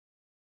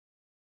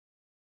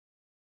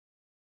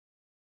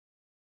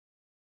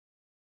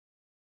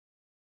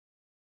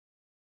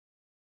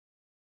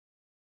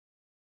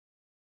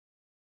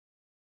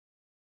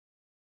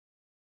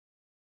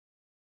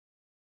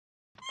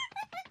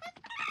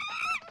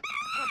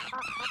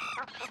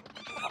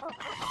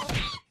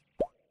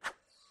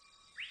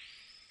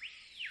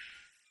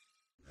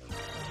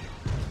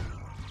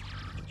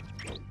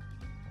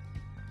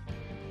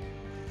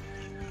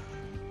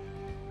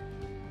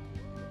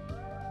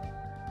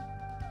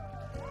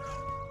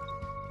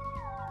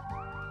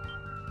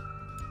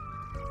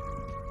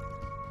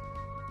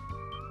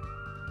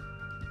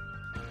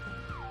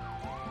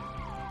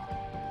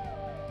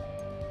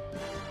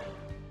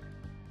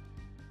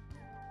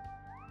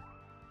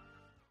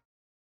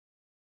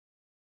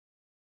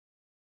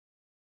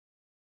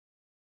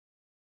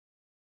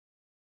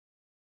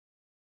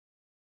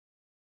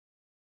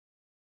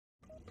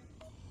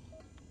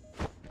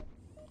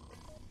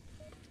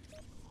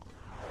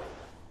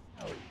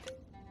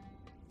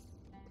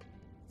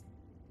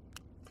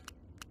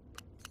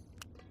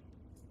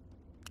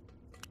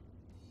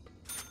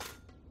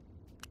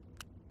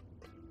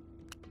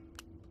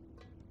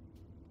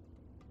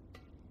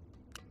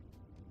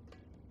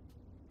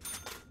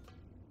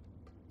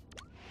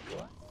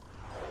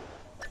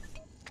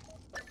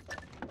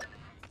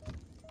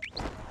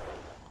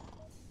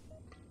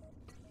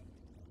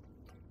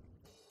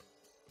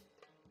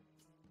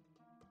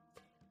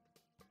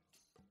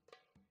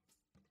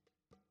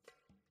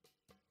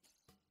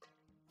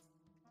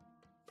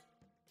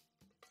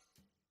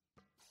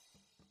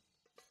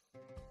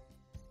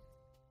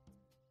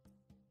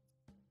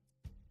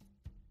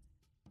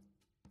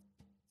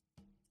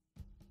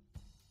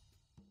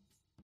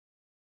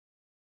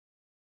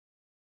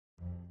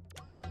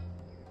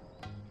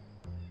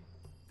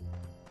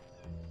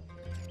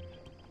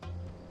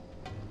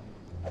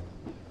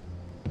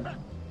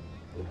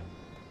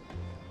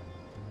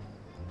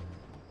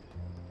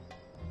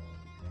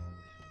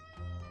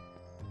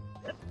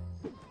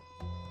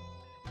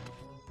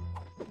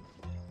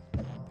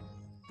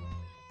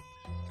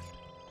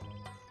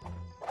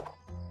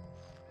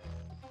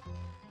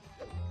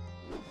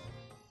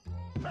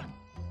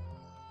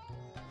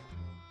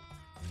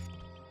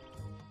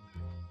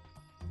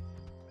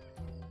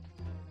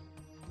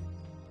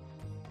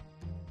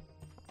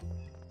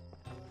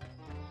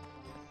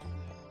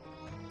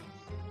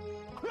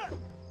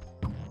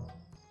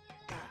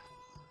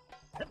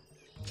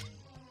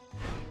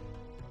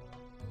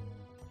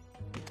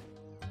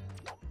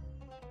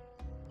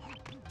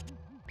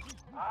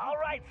All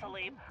right,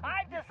 Salim.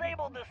 I've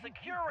disabled the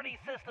security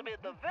system in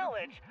the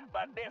village,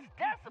 but Miss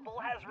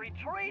Decibel has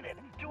retreated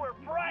to her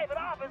private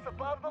office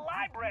above the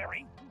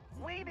library.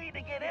 We need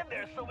to get in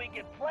there so we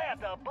can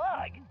plant a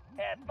bug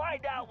and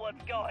find out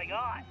what's going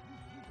on.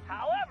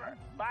 However,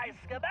 my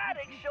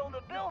schematics show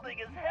the building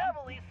is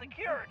heavily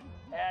secured,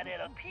 and it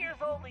appears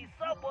only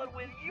someone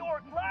with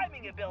your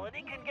climbing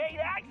ability can gain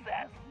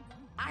access.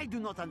 I do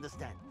not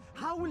understand.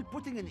 How will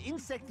putting an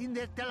insect in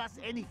there tell us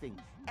anything?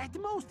 At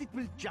most, it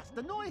will just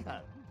annoy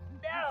her.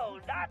 No,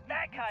 not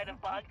that kind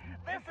of bug.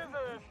 This is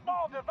a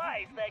small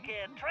device that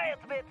can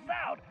transmit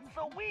sound,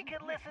 so we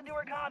can listen to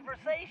her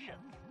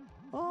conversations.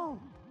 Oh.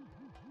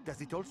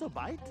 Does it also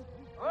bite?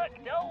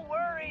 Look, don't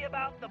worry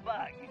about the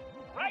bug.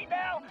 Right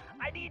now,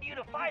 I need you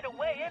to find a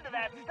way into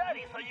that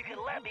study so you can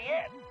let me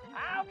in.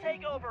 I'll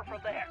take over from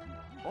there.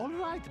 All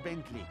right,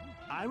 Bentley.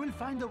 I will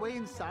find a way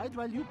inside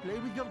while you play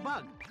with your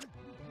bug.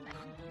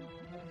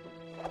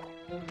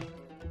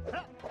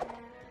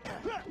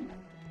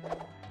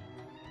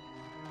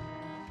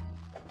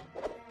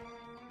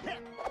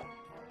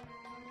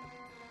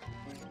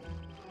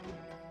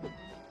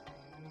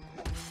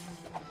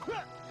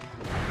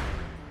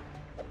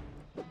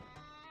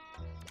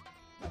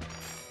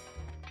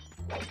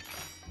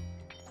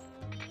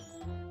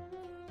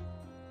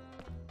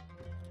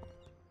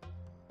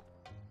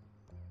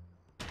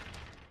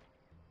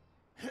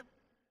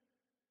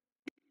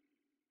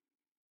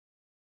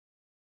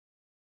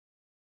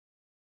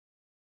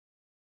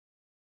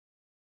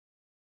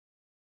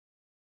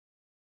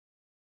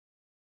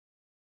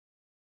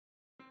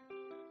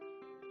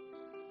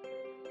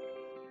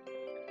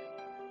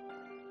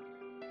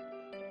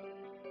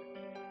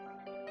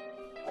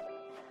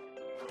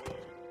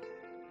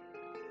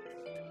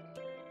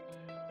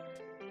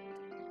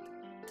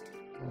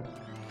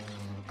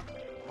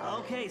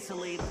 Okay,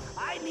 Celine,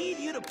 I need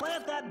you to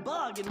plant that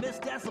bug in Miss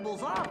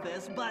Decibel's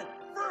office, but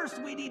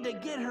first we need to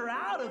get her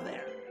out of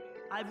there.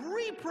 I've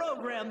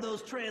reprogrammed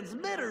those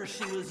transmitters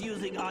she was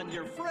using on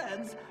your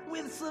friends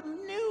with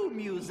some new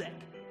music.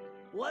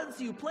 Once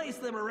you place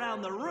them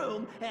around the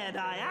room and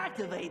I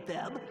activate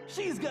them,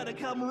 she's gonna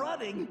come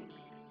running.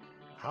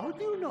 How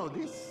do you know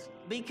this?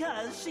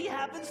 Because she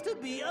happens to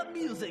be a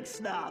music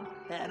snob,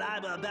 and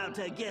I'm about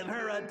to give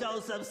her a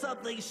dose of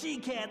something she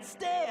can't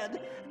stand.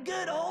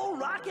 Good old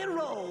rock and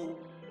roll.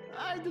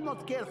 I do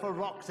not care for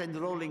rocks and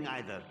rolling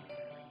either.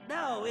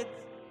 No, it's...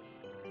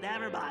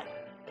 Never mind.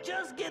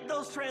 Just get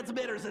those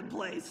transmitters in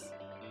place.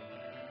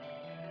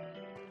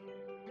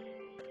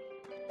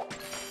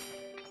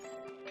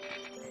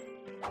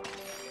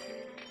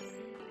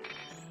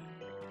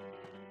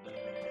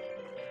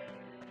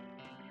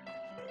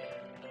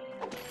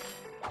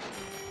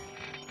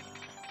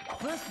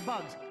 First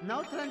bugs,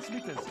 now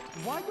transmitters.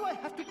 Why do I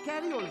have to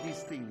carry all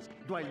these things?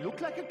 Do I look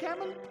like a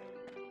camel?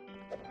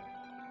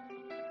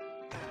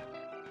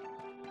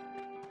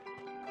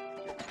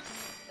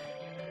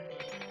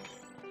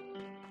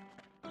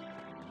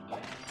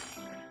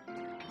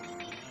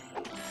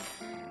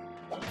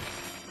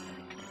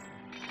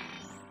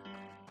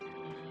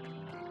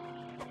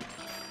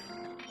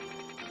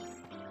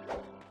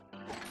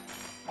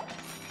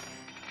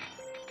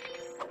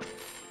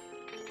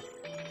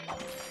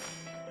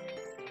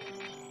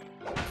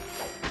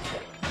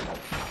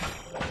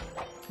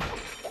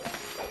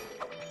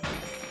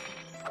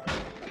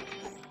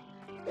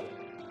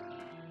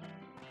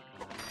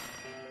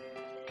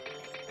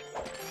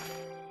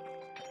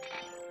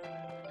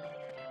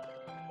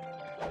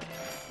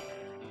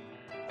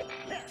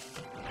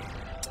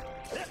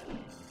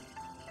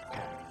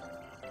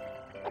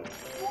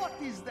 What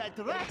is that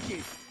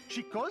racket?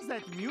 She calls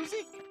that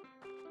music?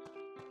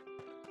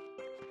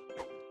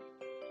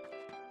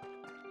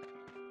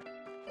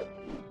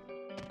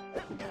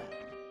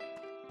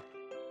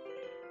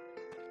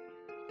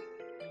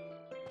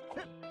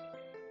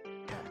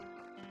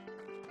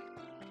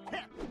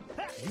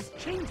 These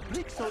chains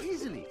break so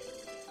easily.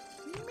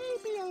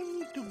 Maybe I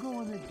need to go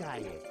on a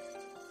diet.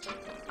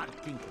 I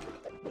think.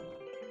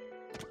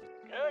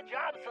 Good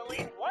job,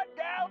 Celine. 1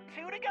 down,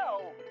 2 to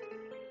go.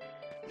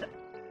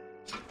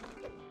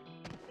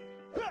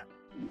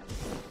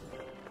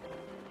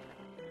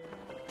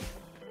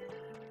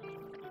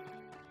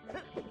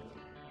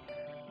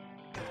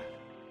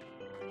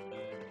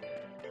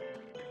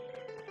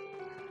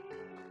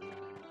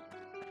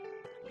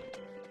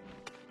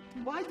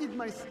 Why did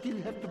my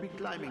skin have to be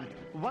climbing?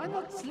 Why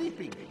not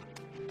sleeping?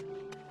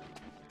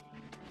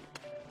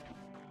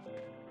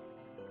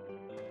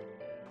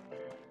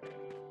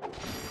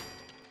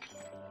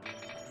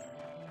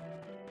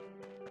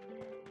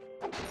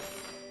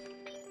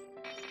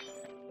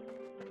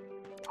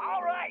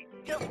 All right,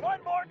 just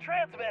one more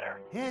transmitter.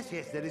 Yes,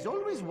 there is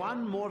always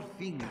one more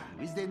thing,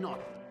 is there not?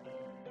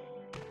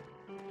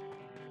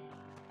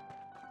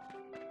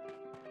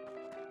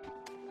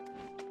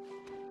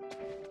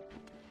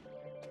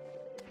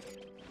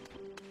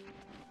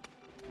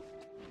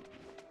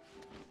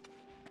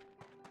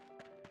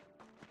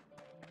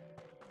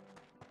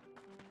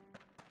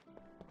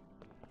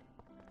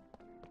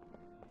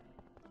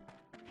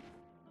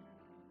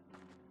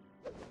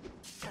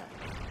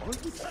 All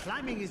this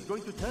climbing is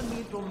going to turn me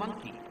into a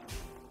monkey.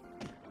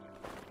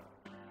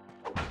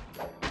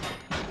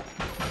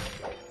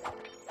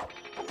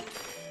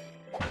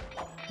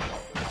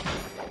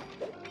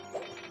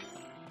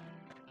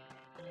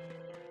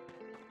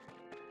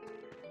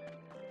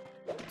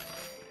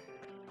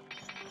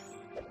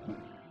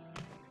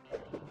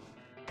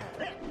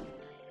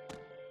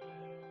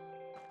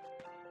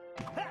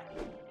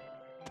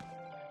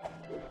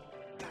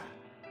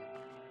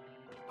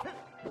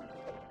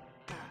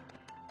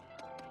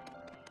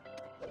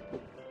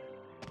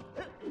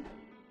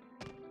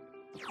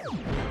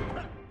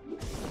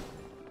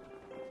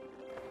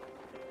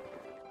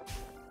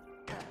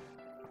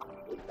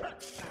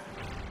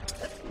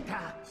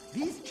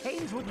 These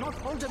chains would not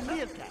hold a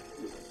meerkat.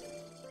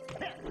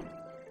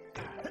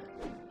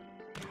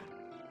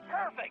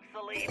 Perfect,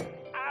 Salim.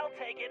 I'll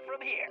take it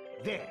from here.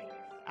 There.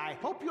 I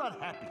hope you are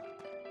happy.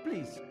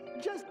 Please,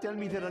 just tell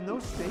me there are no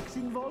stakes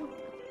involved.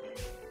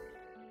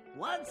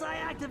 Once I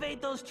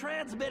activate those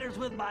transmitters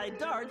with my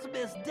darts,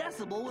 Miss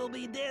Decibel will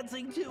be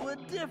dancing to a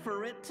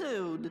different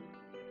tune.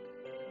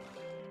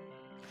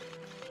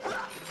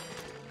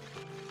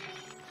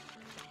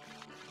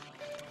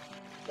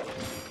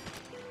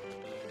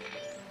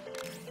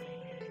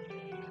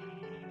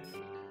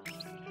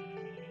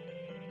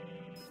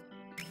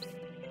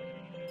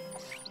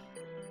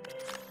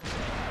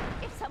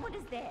 If someone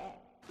is there,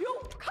 you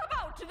come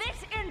out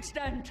this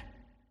instant!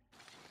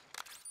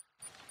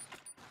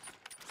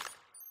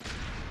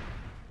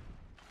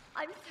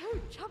 I'm so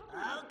jumpy.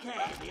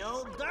 Okay, the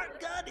old dart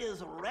gun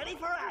is ready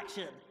for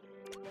action.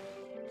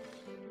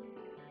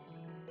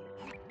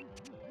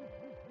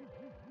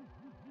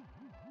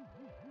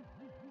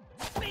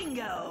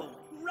 Bingo!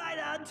 Right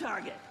on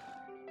target.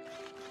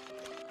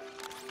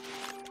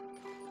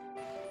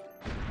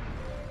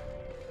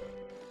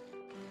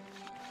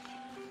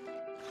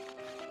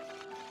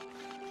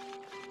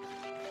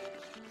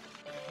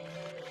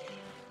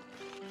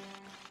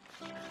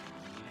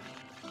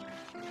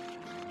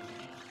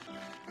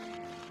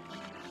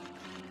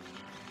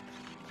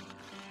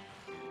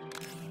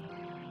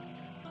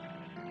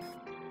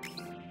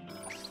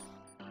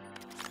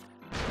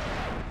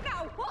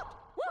 Now what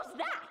was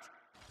that?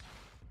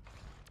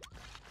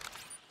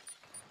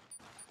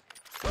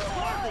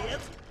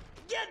 Scorpions,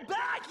 get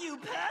back, you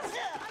pest!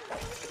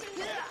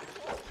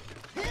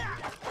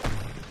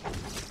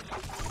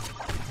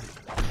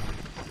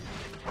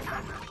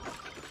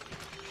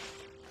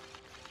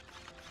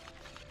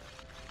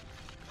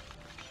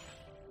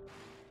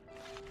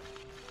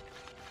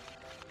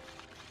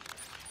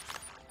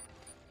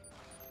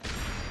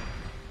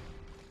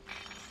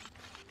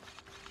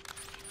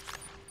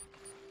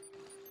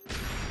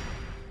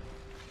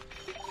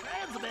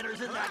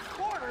 Transmitter's in that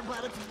corner,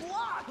 but it's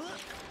blocked.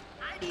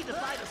 I need to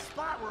find a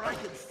spot where I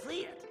can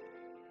see it.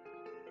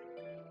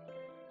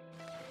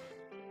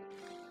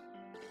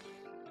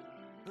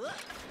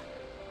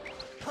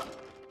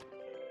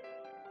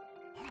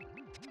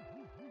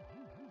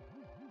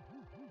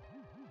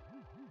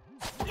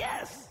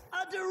 Yes!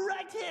 A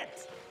direct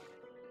hit!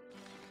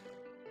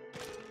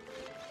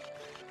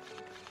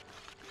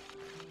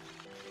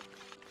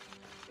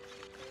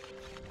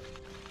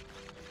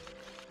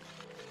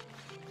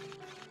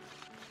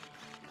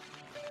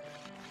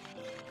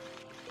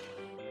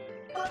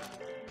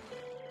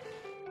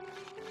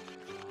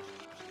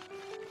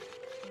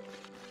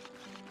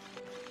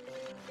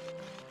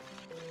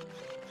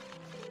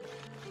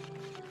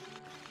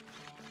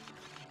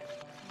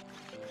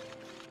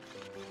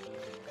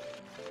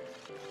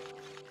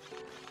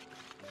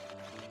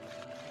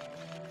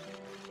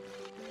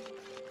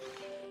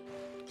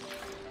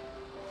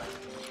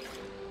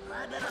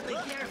 I better be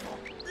careful.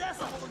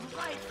 Decibel is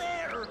right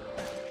there.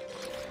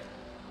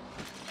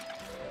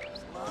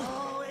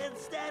 Slow and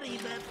steady,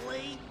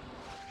 Bentley.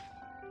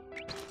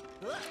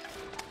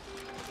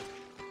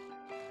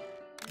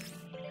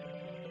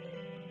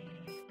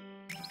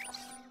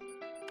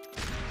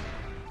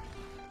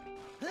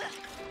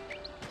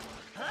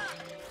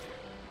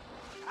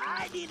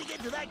 I need to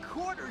get to that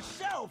corner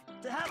shelf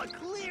to have a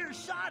clear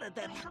shot at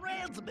that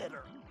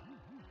transmitter.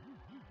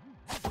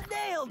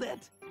 Nailed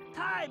it!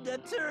 Time to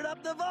turn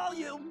up the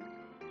volume!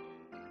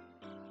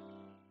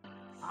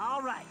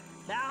 All right,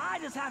 now I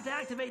just have to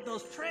activate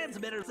those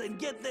transmitters and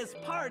get this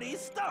party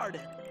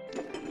started.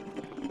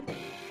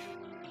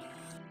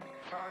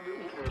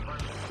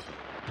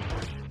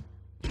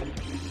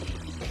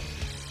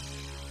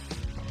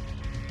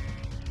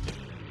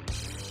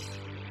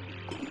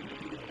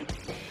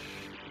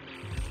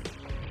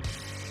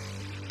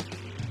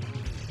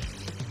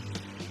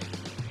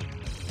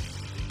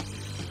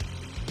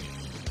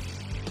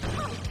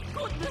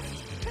 Goodness!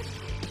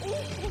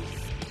 Awful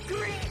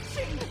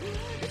screeching!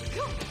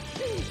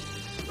 Complete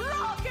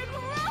rock and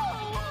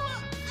roll!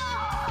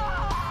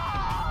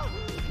 Ah!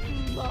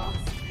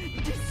 Must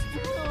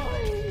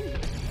destroy!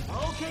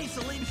 Okay,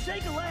 Salim,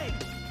 shake a leg.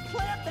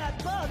 Plant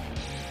that bug.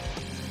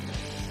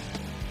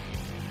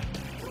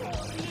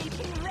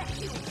 Eating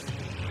refuse!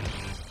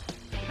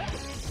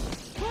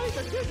 Try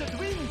the desert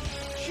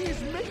winds!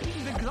 She's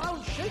making the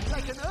ground shake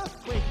like an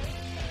earthquake.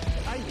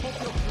 I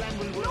hope your plan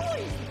will work.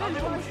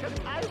 Otherwise,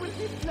 I will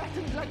be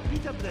flattened like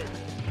pita bread.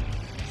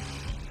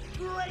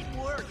 Great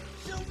work!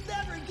 She'll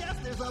never guess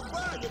there's a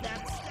bug in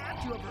that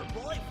statue of her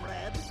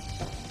boyfriend.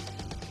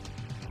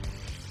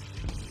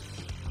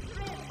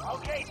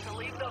 Okay,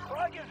 Salim, the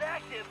bug is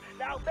active.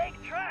 Now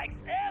make tracks,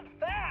 and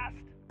fast!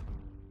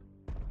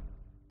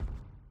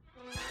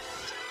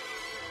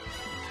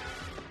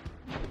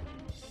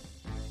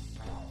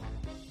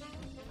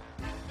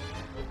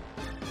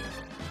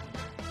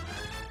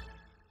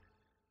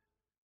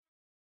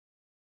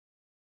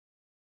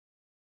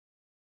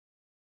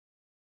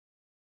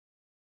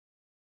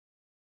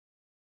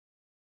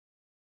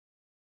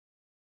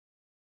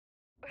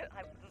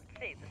 I wouldn't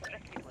say this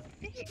recipe was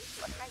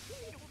finished, but I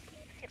really don't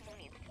think Cyril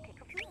needs to take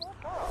a few more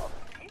balls.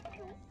 Did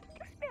you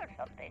expel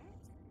something?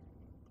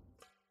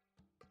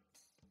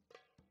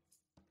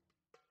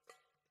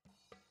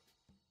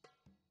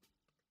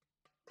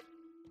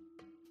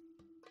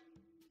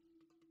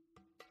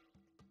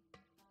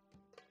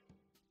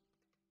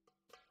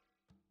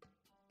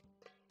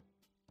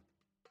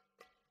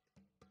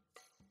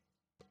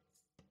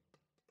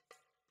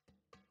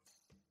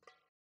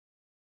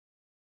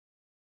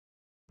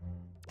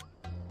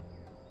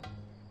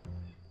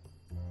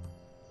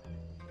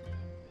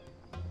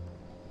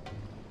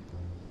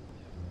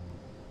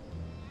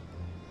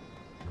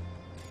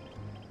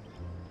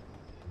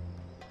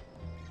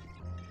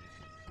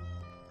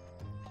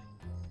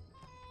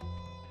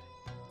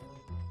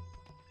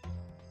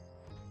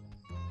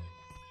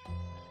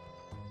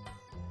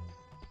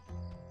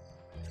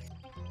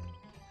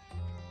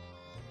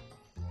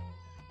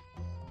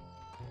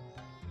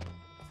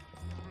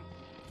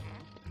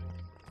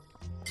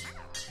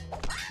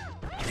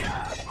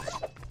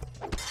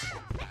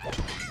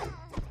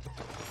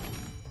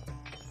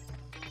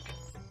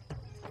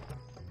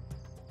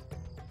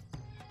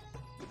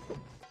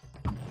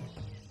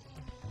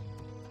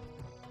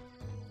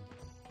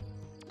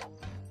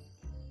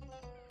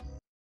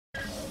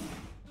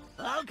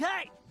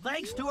 Okay,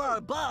 thanks to our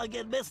bug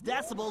in Miss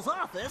Decibel's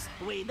office,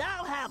 we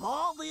now have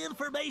all the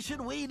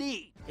information we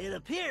need. It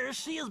appears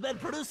she has been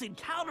producing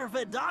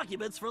counterfeit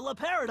documents for Le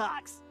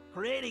Paradox,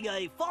 creating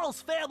a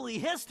false family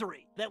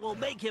history that will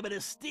make him an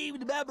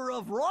esteemed member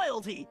of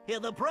royalty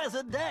in the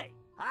present day.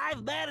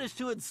 I've managed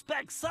to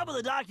inspect some of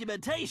the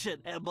documentation,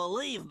 and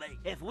believe me,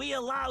 if we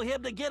allow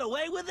him to get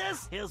away with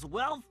this, his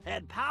wealth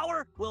and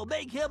power will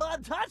make him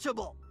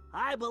untouchable.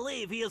 I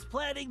believe he is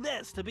planning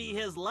this to be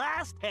his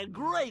last and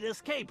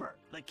greatest caper.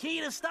 The key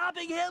to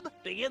stopping him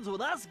begins with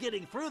us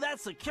getting through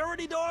that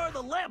security door in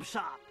the lamp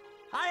shop.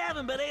 I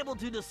haven't been able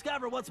to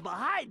discover what's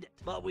behind it,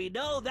 but we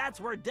know that's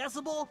where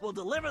Decibel will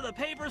deliver the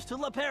papers to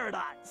Le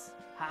Paradise.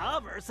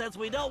 However, since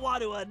we don't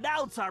want to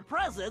announce our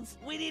presence,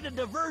 we need a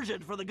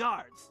diversion for the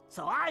guards.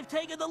 So I've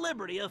taken the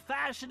liberty of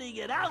fashioning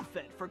an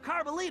outfit for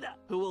Carmelita,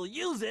 who will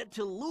use it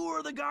to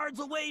lure the guards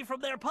away from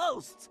their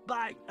posts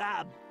by,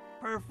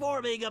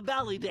 performing a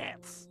belly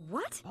dance.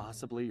 What?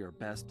 Possibly your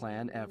best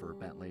plan ever,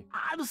 Bentley.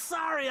 I'm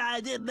sorry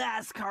I didn't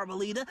ask,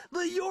 Carmelita,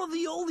 but you're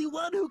the only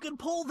one who can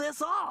pull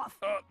this off.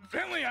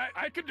 Bentley,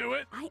 I could do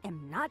it. I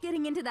am not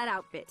getting into that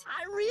outfit.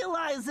 I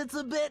realize it's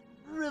a bit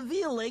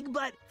revealing,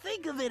 but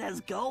think of it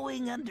as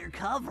going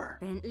undercover.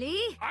 Bentley?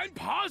 I'm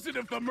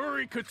positive the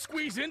Murray could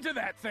squeeze into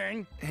that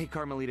thing. Hey,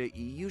 Carmelita,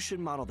 you should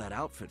model that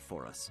outfit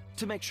for us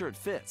to make sure it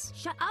fits.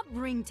 Shut up,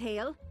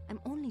 Ringtail. I'm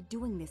only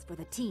doing this for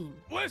the team.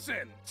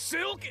 Listen,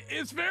 silk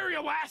is very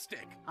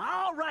elastic.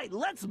 All right,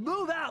 let's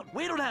move out.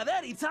 We don't have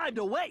any time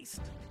to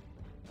waste.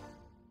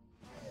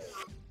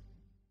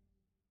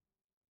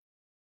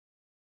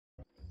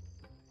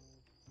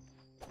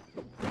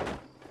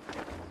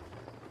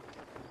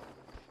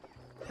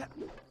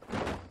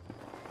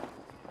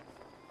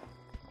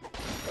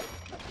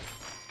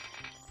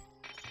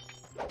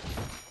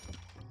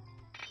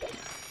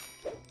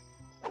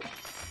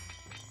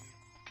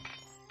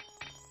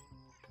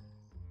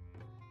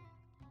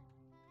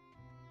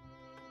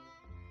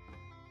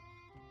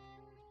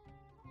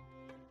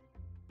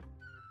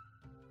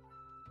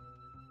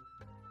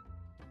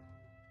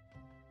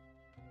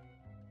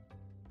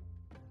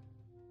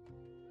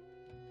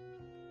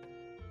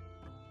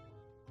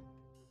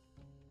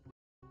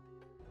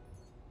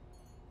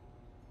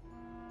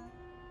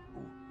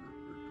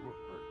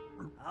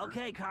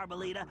 Okay,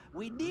 Carmelita,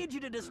 we need you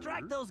to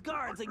distract those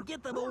guards and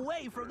get them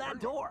away from that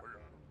door.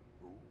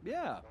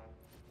 Yeah,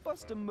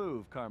 bust a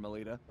move,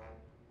 Carmelita.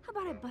 How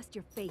about I bust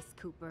your face,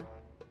 Cooper?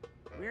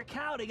 We're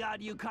counting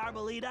on you,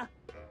 Carmelita.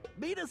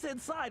 Meet us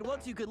inside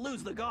once you can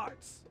lose the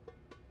guards.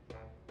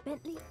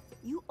 Bentley,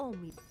 you owe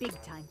me big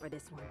time for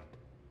this one.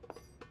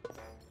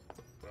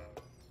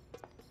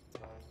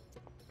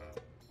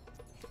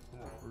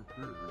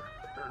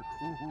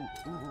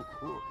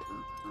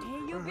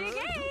 Hey, you big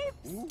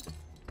apes!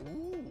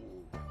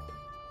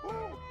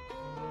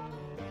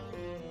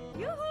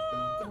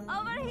 Yoo-hoo!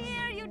 Over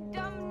here, you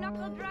dumb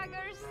knuckle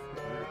draggers!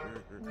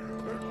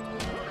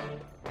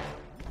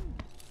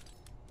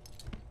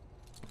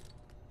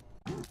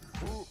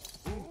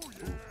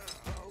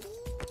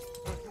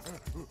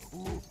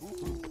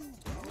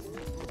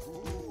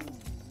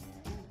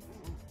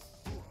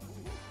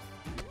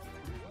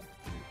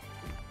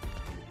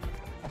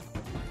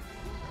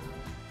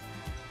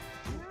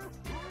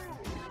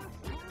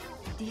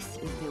 This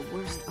is the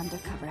worst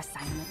undercover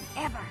assignment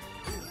ever.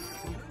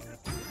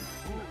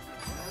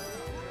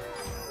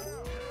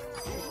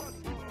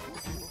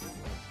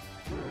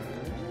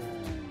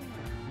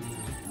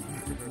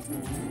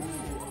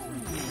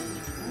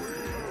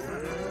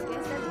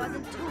 Guess that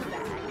wasn't too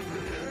bad.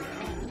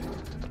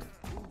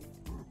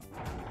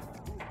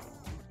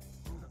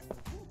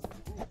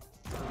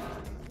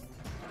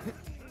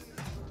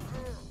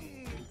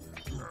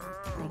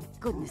 Thank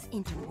goodness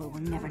Interpol will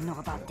never know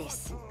about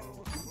this.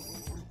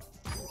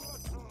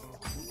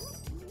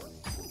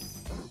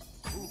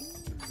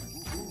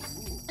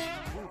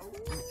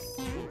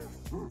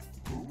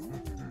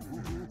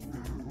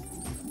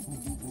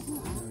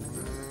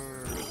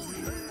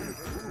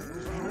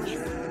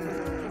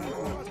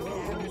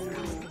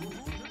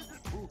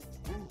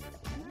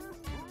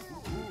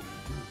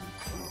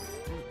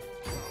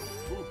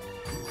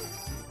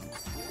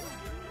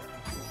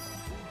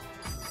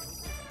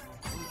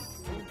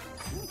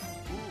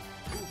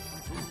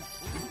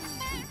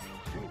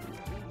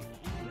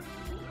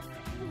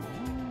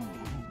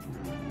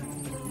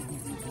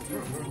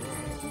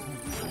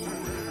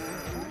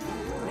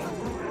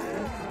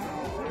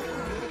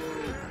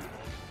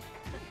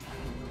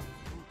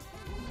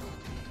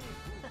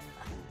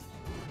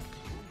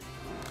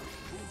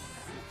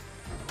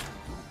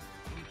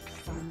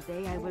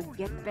 Someday I will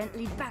get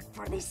Bentley back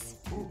for this.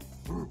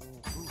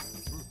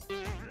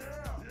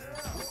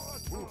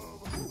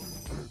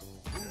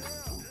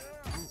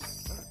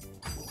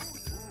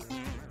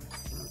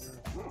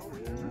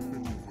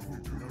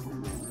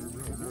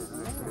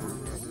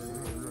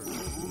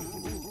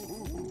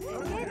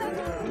 Okay,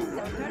 Bubbles,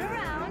 don't turn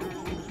around.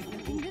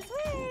 Looking this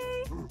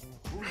way.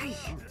 Ay,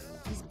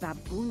 these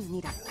baboons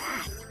need a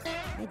bath.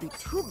 Maybe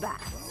 2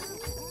 baths.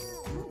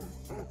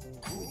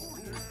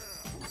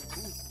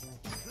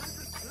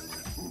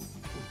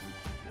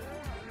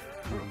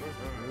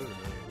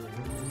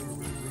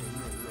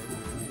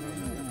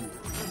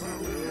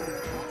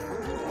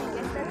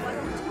 Guess that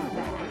wasn't too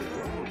bad.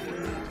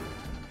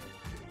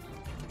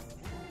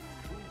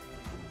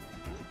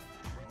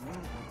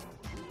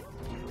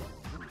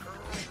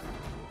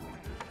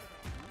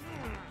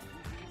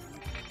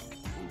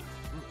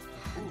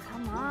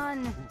 Come on.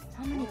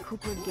 How many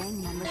Cooper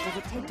gang members does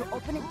it take to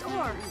open a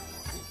door?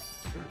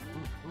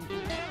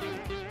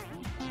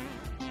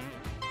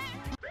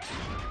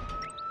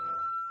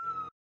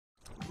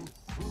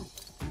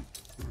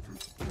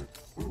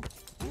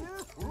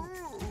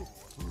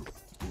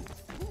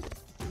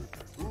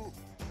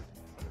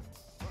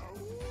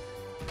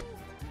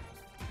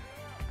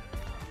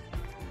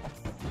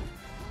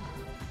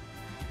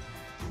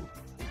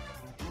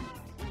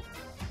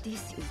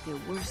 This is the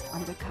worst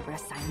undercover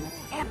assignment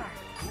ever.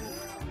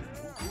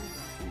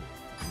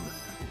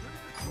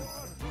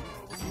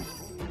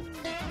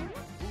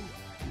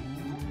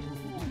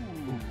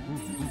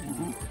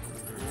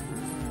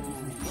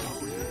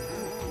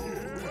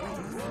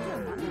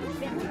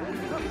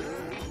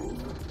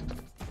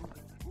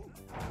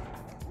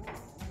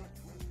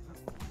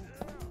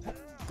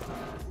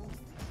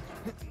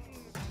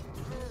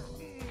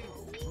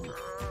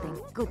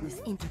 Thank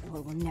goodness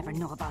Interpol will never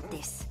know about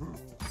this.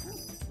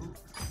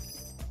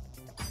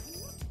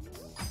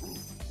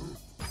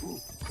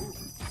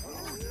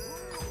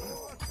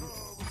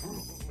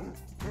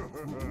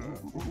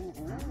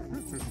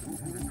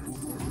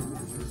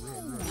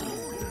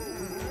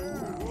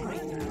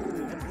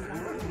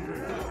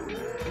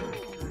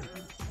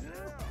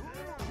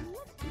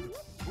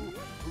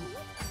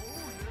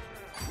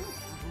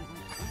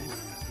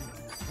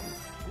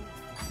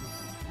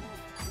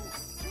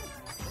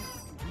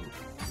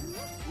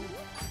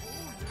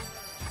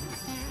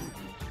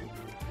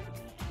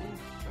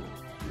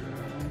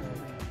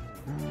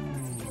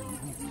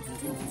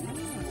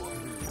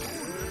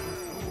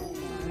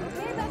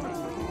 Okay, Bubbles,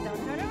 don't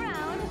turn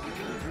around.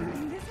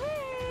 Looking this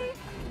way.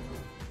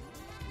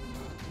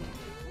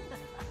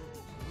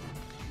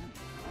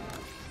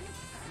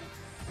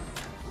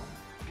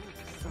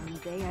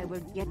 Someday I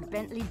will get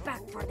Bentley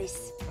back for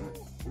this.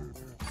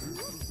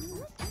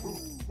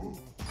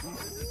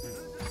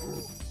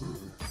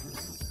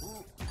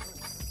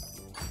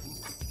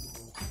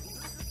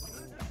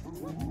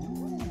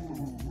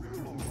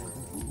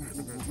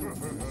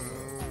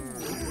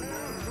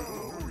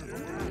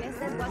 Guess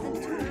that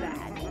wasn't too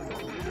bad.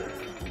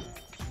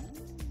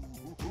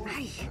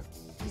 Ay,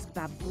 these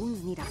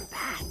baboons need a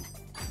bath.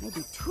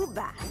 Maybe 2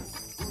 baths.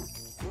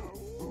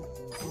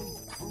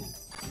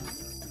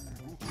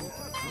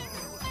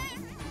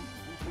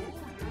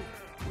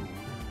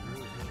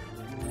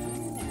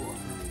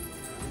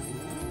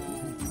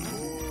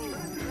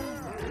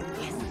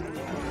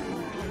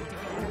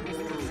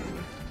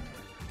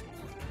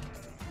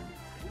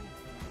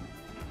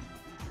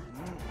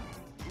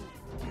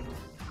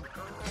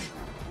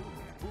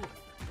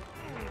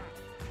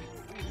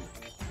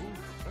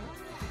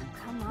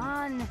 Come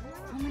on.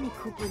 How many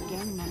Cooper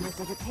gang members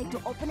does it take to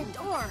open a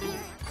door?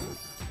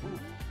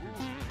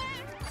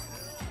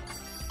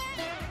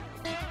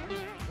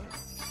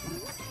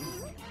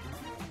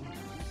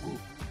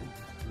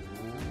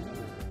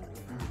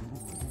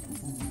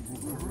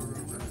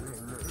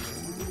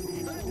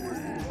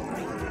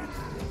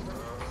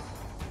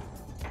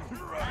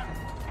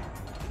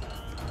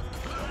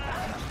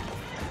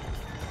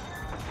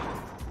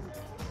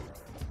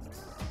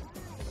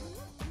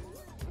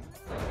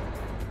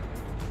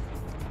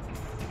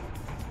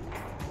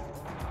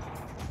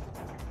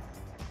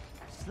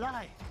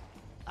 Sly,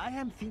 I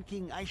am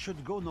thinking I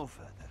should go no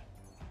further.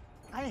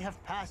 I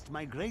have passed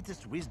my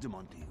greatest wisdom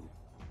on to you.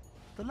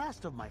 The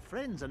last of my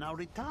friends are now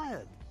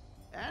retired,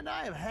 and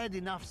I have had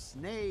enough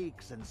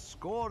snakes and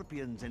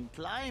scorpions and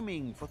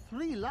climbing for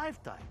 3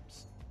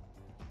 lifetimes.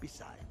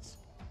 Besides,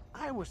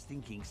 I was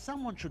thinking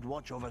someone should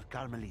watch over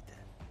Carmelita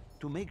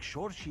to make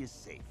sure she is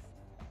safe.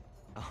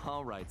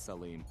 All right,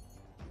 Salim.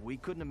 We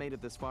couldn't have made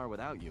it this far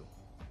without you,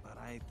 but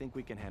I think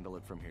we can handle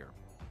it from here.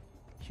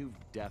 You've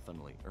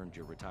definitely earned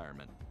your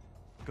retirement.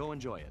 Go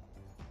enjoy it.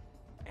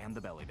 And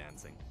the belly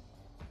dancing.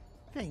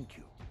 Thank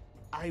you.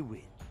 I will.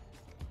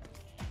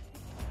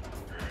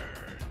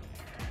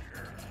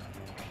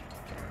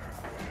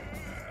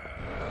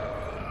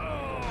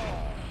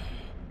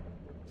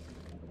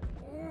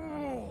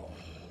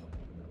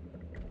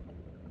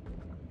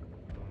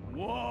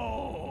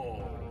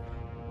 Whoa!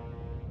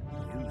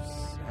 You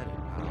said it,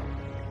 pal.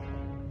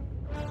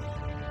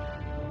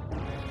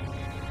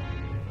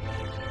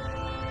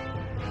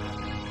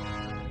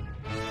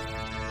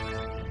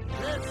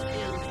 This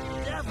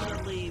is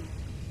definitely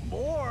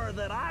more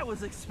than I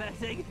was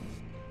expecting.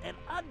 An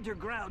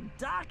underground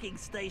docking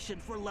station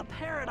for La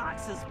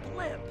Paradox's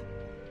blimp.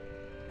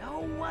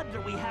 No wonder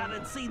we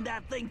haven't seen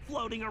that thing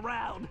floating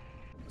around.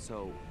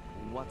 So,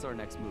 what's our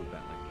next move,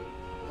 Bentley?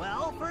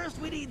 Well, first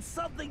we need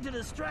something to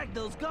distract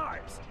those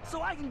guards,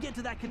 so I can get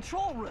to that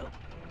control room.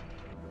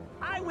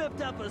 I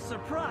whipped up a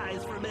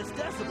surprise for Miss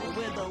Decibel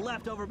with the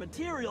leftover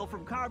material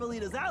from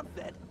Carmelita's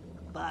outfit,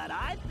 but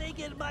I think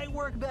it might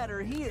work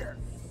better here.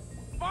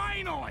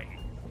 Finally!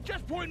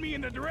 Just point me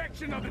in the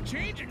direction of the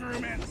changing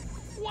room and...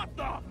 What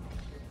the...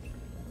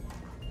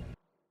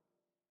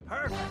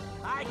 Perfect.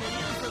 I can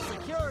use the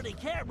security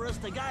cameras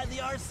to guide the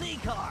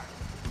RC car.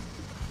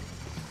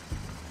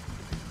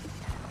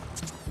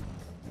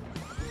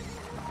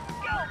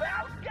 Go,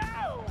 Mouse,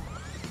 go!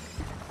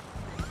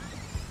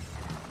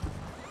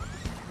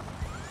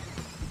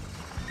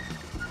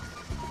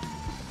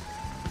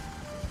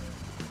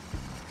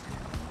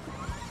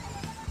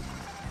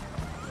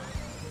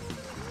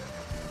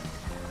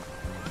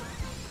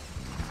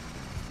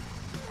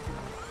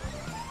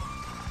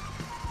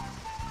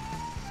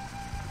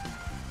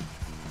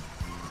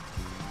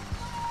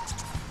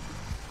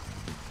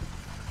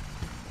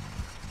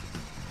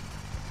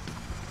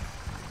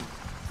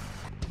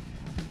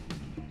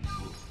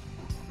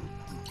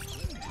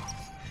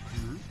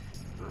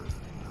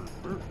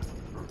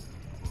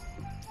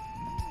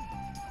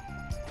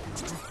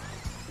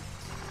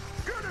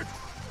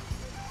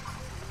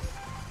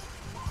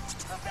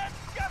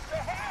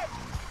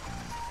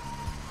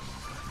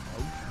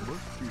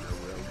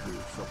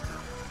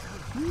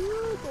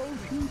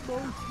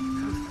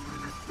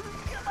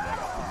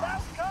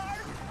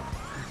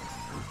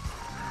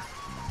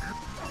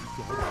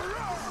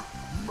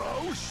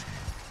 Mouse?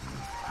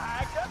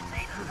 I just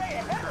need to stay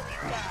ahead of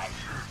these guys.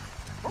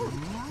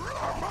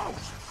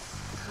 Mouse!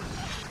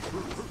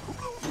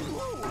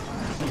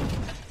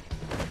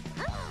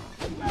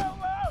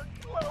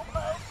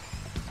 Slow-mo.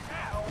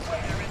 Now,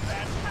 where is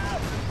that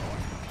power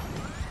source?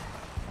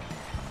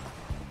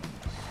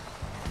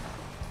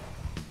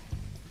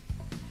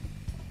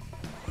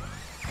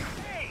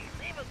 Hey,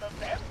 even the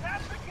vents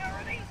have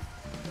security?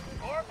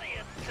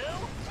 Scorpions too?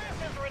 This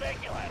is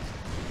ridiculous.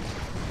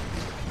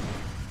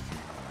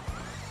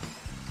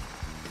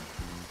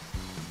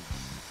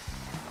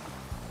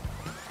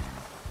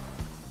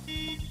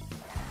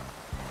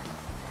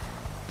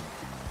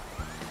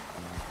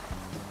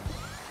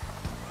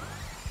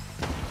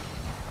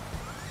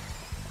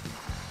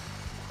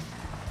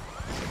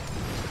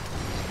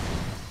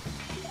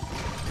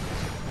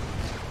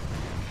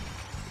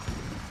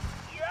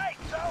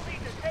 Yikes, I'll need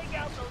to take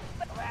out those...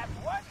 That's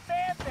one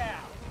fan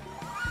down.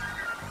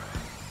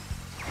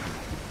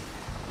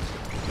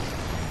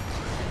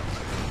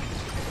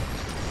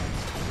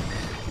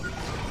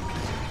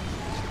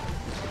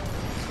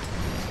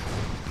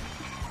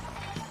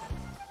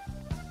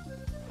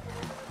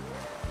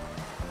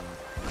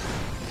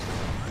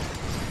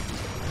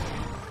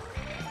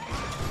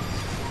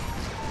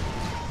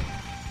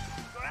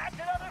 Scratch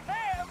another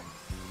fan.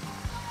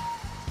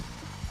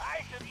 I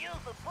should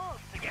use the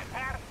boost to get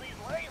past these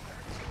lasers.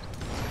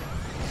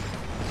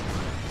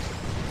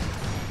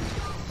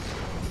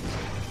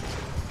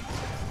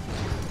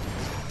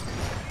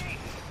 Gee,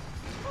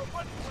 who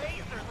puts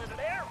lasers in an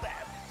air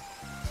vent?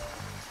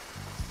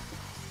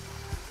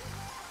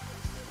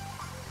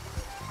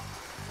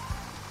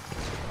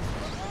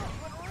 The boost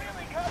would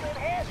really come in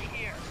handy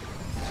here.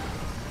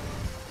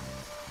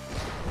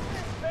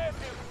 This vent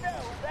is no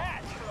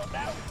match for the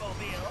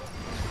Mouse-mobile.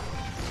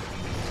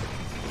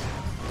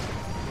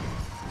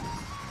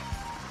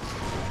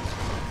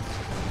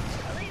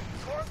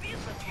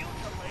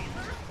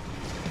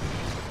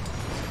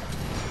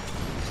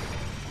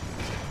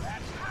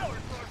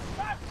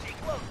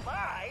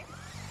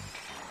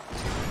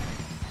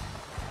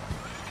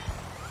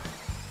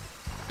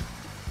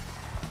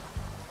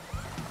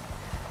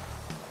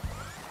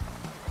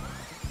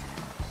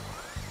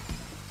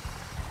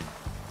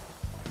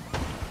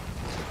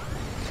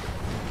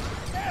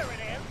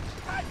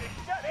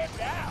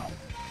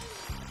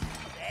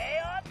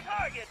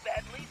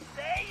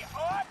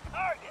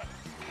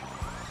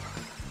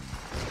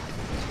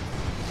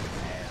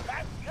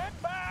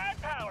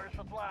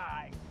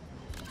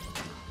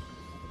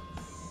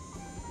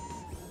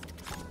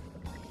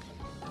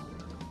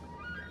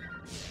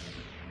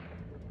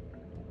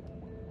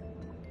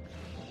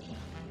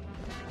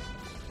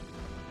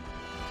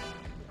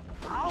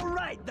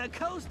 the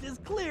coast is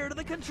clear to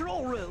the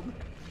control room.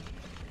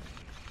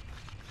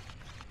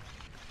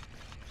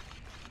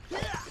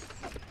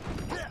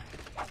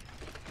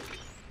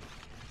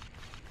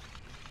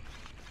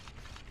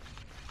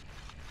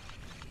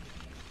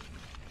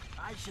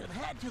 I should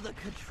head to the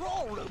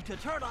control room to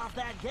turn off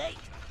that gate.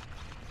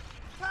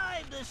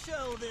 Time to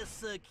show this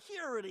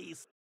security.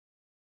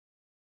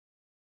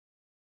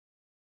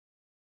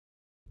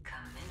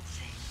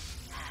 Commencing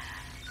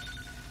hack.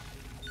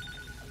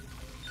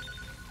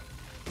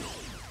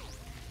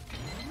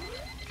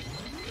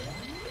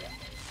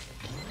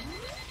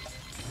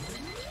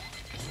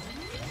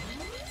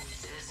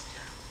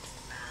 System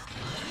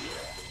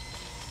malfunction.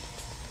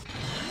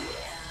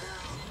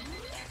 Hello,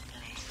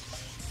 Bentley.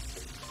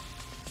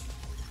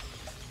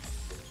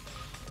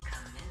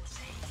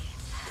 Commencing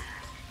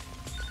hack.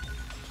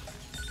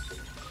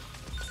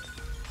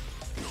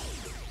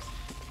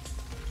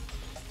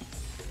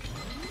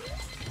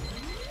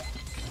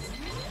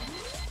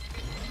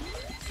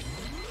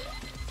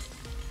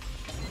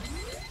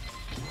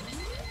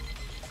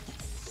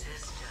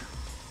 System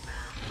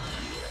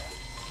malfunction.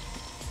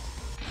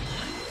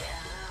 Hello,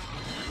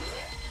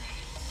 Bentley.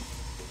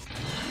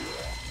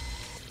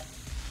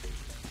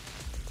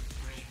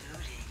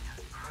 Rebooting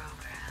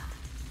program.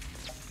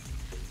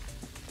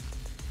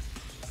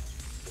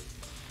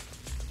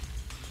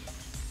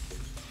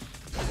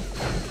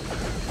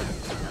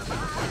 Come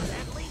on,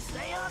 Bentley,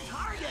 stay on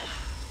target.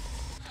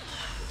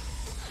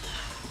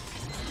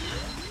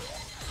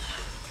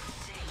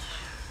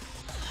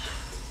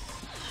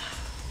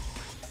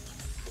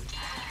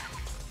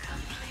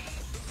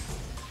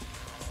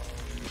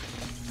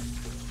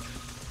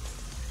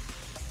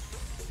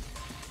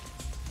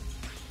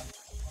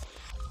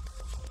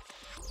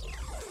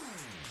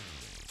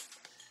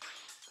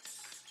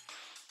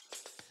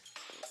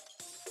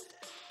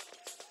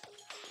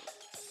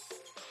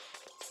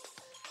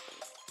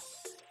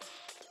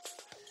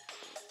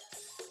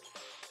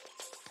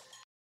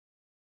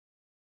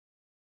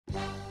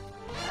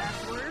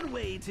 Password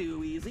way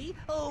too easy.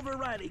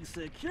 Overriding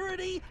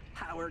security,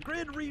 power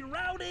grid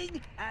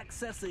rerouting,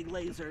 accessing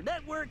laser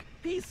network,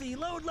 PC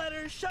load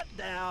letter shut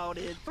down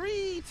in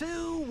 3,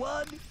 2,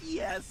 1,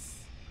 yes.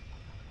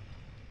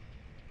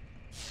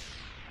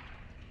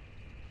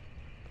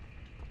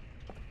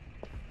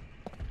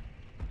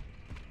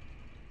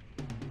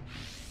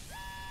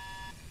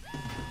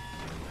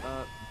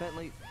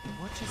 Bentley,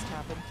 what just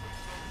happened?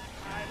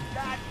 I'm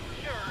not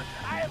sure.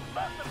 I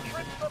must have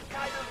tripped some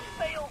kind of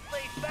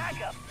fail-safe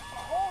backup.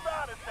 Hold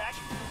on a sec.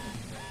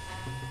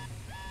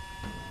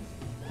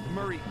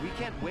 Murray, we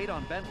can't wait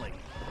on Bentley.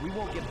 We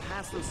won't get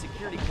past those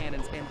security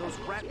cannons, and those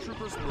rat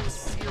troopers look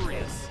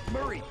serious.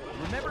 Murray,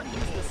 remember to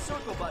use the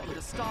circle button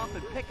to stomp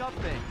and pick up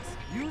things.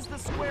 Use the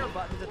square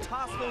button to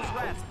toss those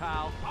rats,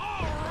 pal.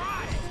 All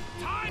right,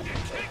 time to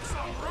kick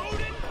some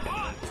rodent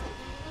butt.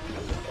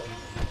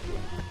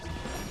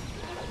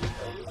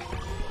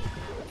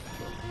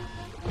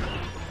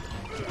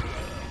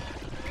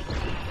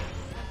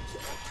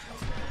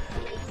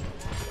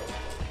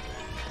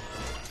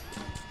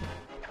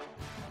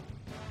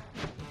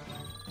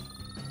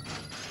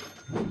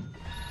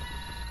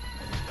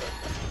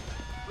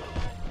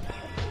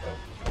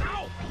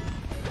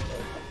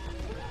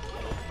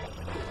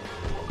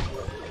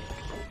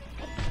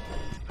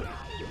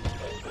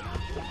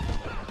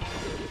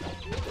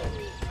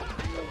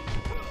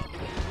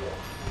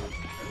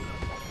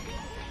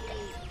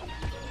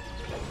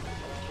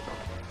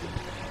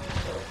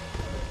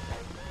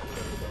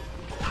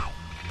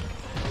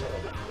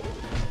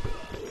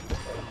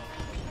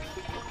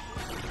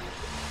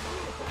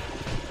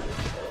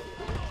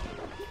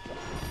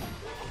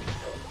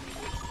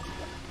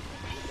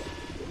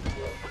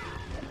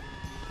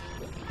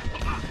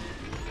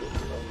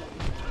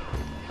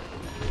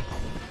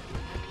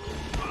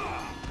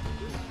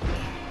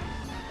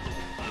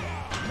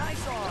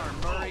 Nice arm,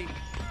 Murray.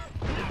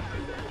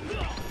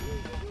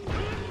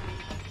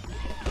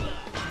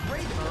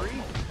 Great, Murray.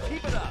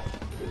 Keep it up.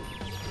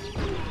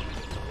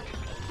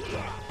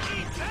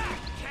 Eat that,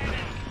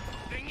 cannon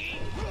thingy.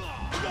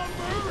 The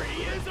Murray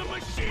is a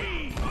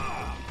machine.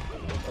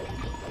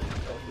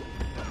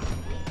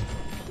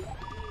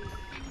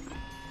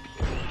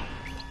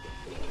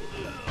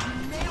 You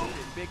nailed it,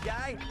 big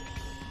guy.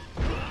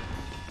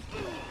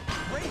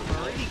 Great,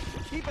 Murray.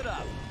 Keep it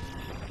up.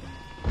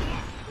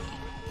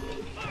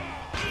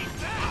 Eat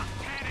that,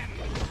 cannon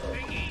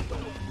thingy.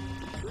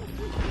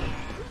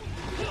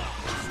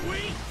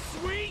 Sweet,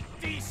 sweet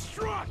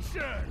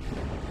destruction.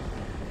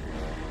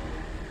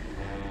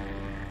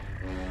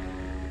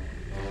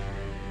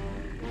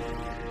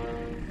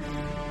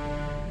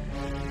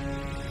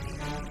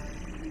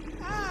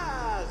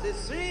 Ah, the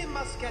Three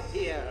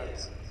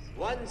Musketeers.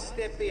 One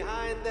step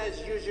behind as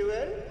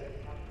usual.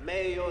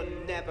 May you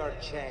never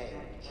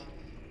change.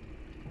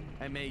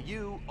 And may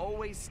you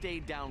always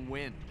stay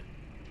downwind.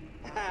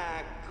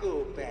 Ah,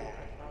 Cooper.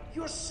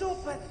 You're so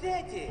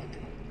pathetic.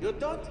 You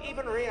don't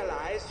even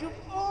realize you've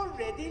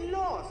already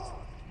lost.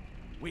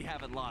 We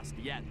haven't lost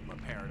yet, the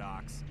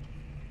Paradox.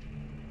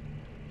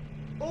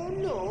 Oh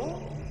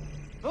no?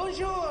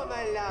 Bonjour,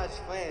 my large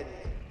friend.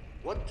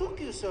 What took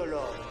you so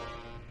long?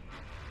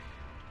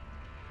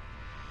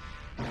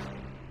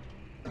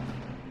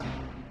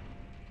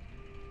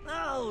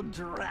 Oh,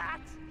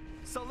 drat!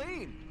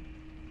 Celine!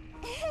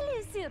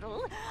 Hello,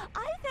 Cyril.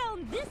 I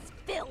found this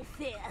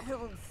filthy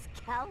old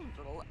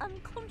scoundrel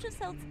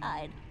unconscious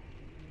outside.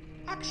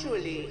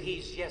 Actually,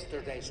 he's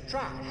yesterday's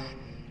trash.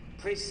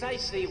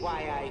 Precisely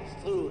why I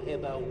threw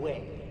him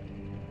away.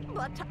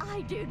 But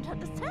I don't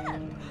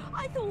understand.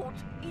 I thought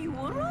you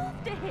were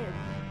after him.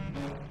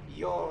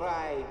 You're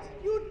right.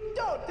 You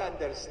don't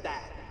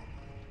understand.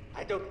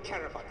 I don't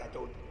care about that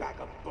old bag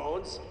of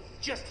bones,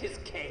 just his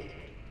cane.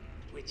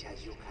 Which,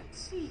 as you can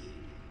see,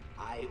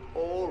 I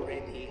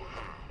already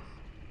have.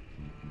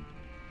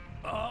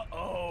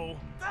 Uh-oh.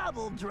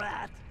 Double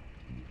drat!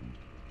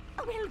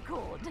 Well,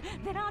 good.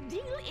 Then our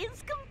deal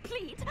is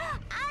complete.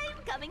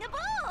 I'm coming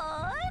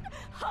aboard.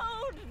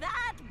 Hold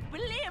that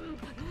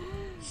blimp.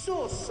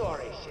 So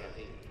sorry,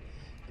 Sherry.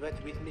 But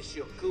with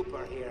Monsieur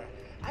Cooper here,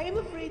 I am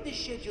afraid the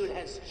schedule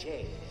has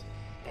changed,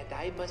 and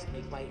I must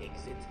make my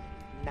exit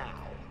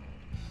now.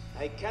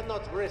 I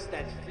cannot risk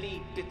that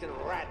flea-bitten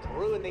rat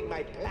ruining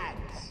my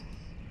plans.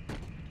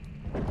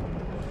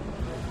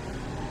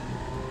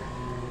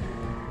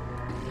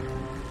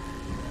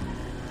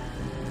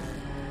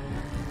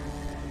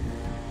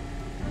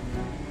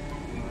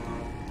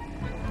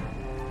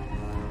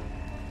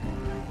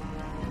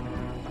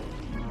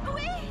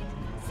 Wait!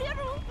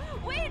 Cyril,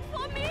 wait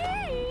for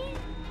me!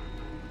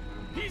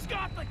 He's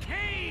got the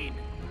cane!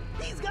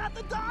 He's got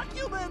the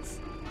documents!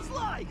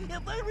 Sly,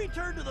 if they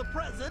return to the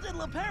present and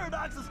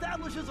LeParadox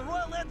establishes a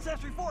royal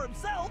ancestry for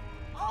himself,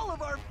 all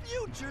of our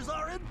futures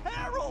are in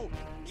peril!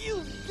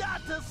 You've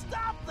got to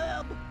stop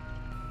them!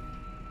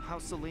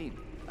 How's Celine?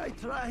 I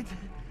tried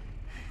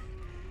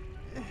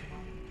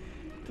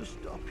to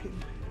stop him.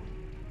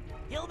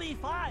 He'll be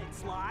fine,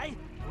 Sly.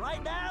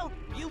 Right now,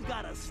 you've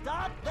got to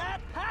stop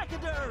that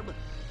pachyderm!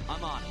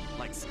 I'm on it,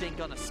 like stink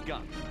on a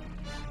skunk.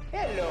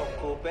 Hello,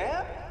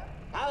 Cooper.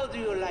 How do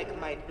you like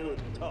my new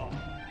toy?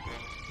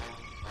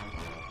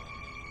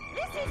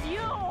 This is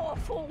your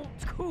fault,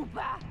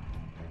 Cooper.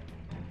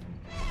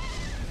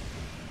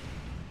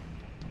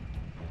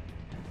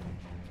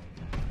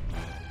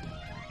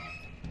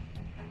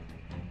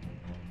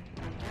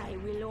 I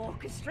will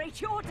orchestrate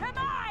your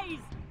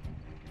demise!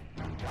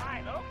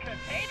 Why, those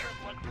containers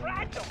look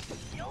fragile.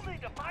 You'll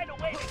need to find a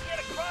way to get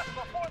across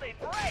before they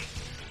break.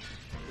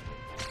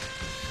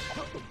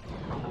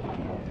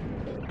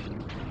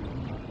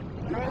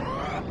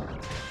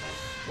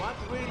 What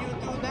will you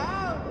do now?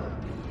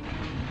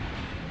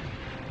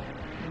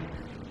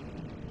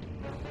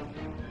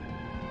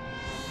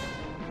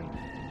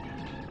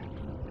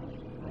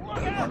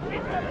 Look out!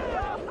 It's gonna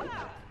stop!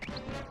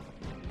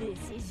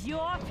 This is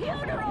your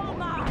funeral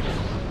march!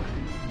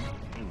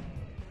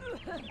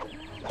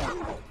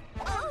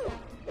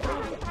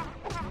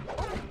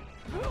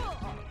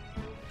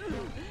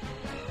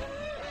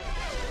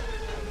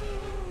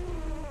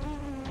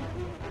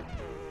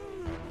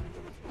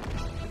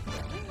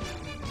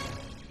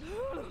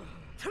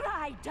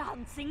 Try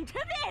dancing to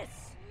this!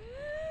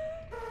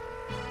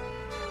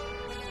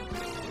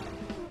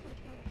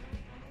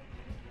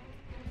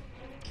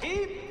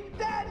 Keep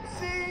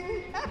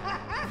dancing!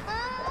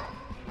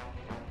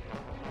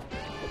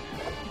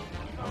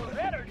 Those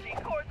energy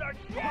cords are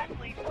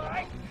deadly,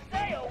 Sly!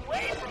 Stay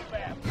away from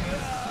them!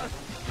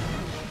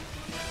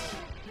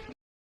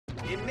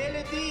 The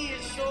melody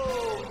is so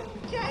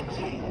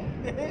catchy!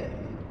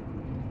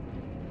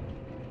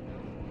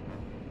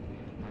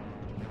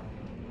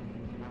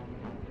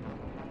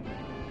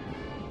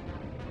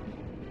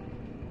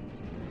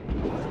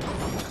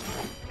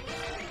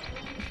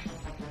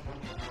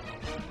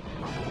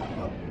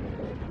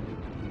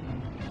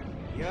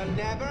 You'll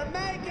never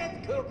make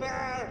it,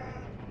 Cooper!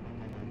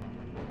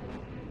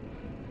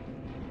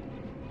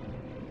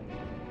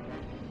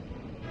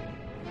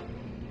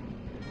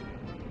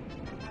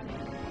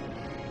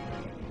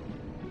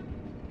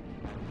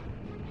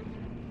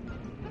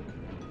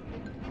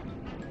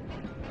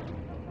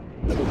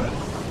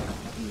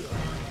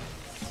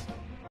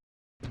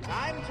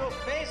 Time to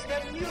face the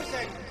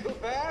music,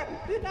 Cooper!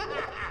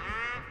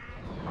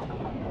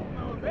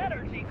 Those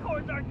energy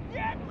cords are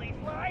deadly,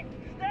 Sly!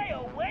 Stay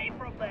away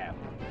from them!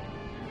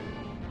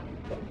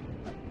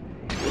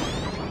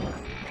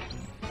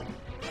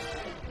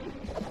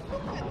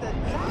 Look at the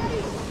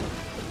time!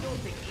 I don't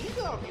think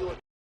either of you...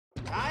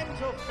 Time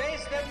to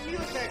face the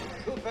music,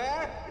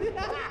 Cooper!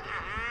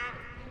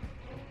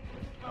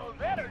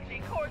 Those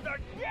energy cords are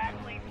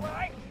deadly,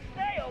 Sly!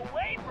 Stay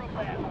away from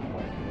them!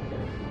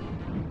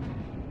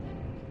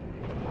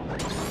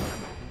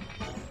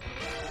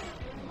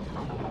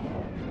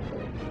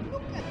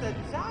 Look at the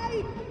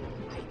time!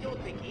 I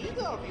don't think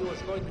either of you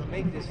is going to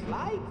make this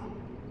flight.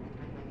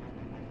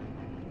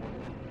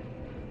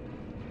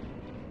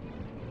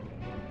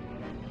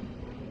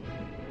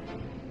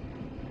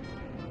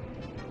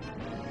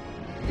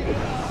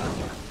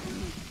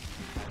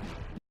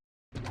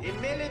 The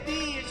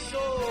melody is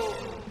so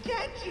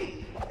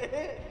catchy!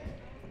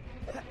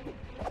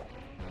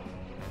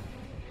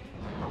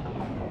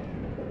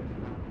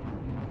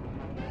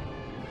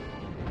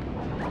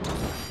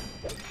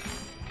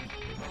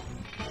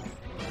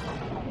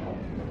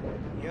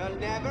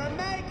 never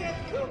make it,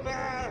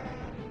 Cooper!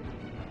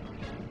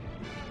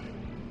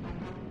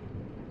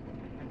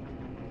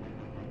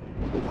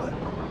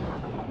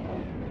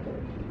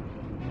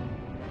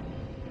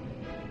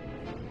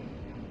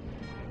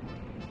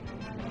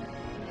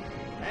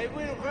 I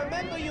will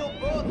remember you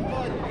both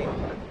fondly.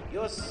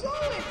 You're so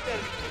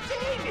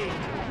entertaining!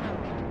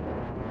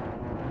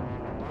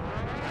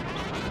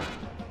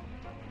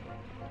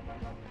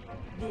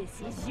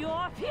 This is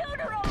your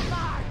funeral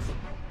march!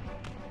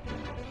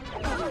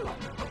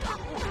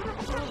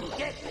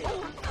 Get me!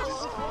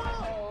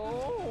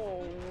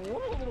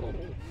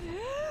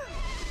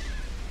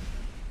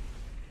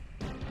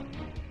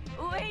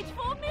 Wait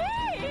for me!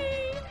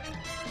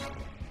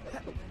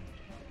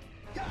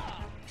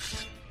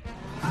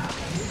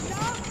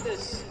 Not the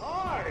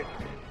sword!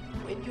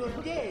 When you're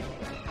dead,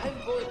 I'm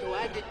going to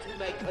add it to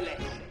my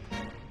collection.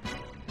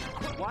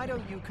 Why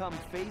don't you come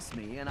face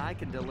me and I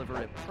can deliver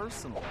it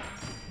personally?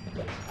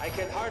 I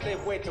can hardly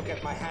wait to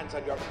get my hands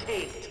on your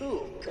cane,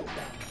 too,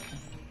 Cooper.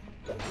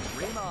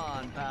 Dream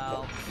on,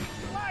 pal.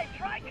 Sly,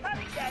 try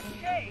cutting that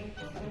chain.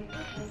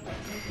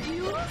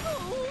 Zero!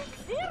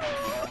 Use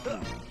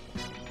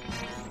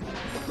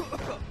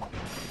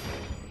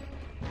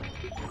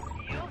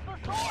the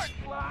sword,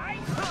 Sly.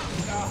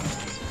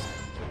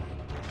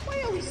 Why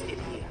are we still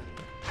here?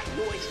 I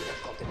knew I should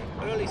have gotten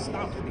an early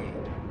start today.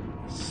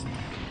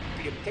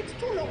 It takes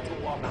too long to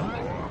warm up.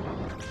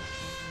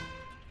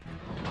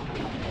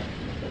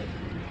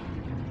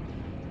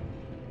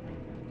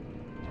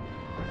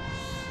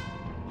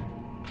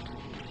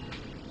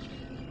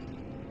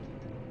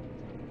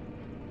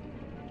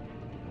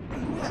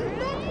 Would you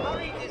not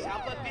hurry this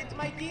up a bit,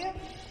 my dear?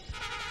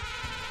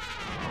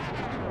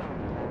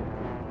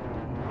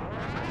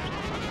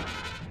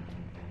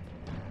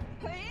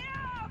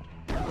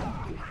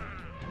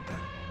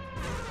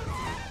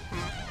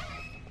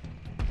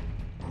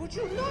 Could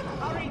you not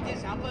hurry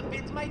this up a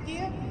bit, my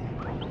dear?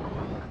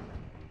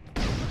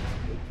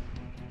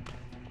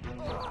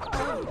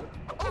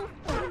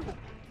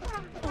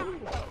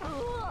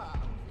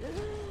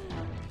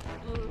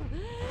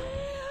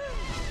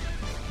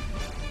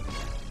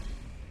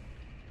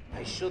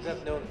 I should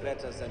have known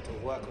better than to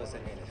work with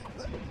an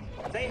elephant.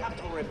 They have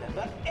to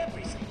remember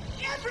everything.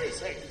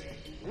 Everything!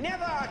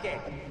 Never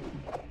again!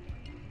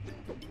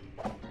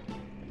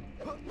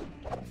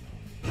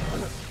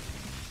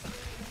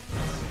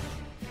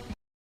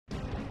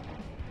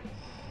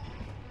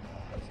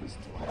 These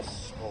two are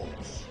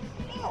souls.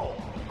 No!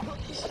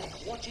 It's like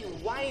watching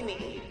wine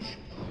age.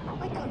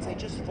 Why can't they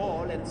just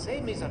fall and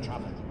save me the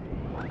trouble?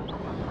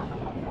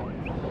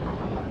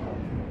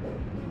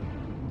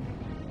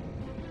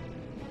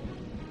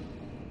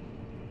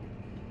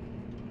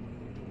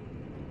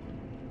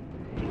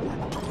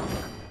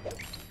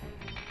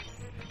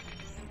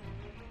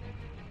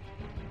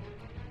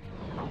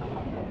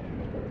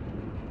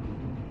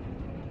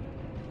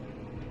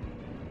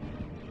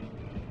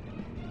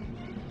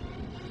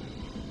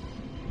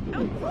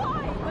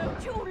 Why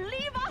won't you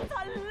leave us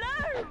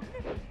alone?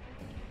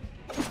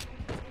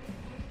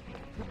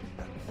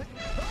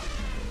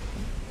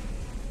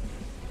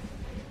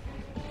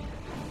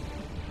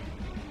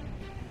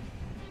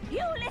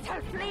 You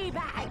little flea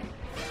bag!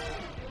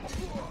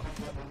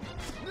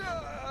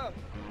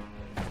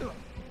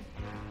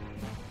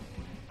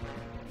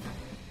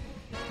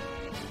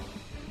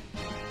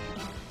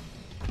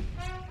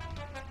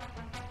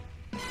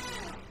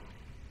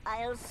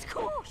 I'll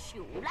squash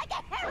you like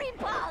a hairy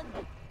bug!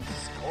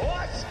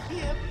 Squash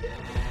him!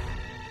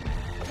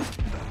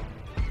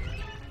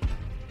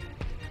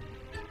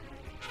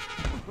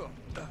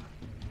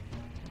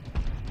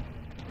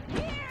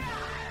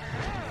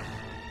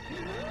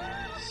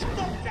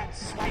 Stop that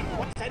swine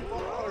once and for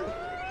all!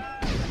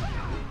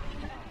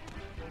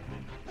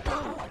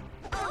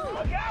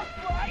 Look out,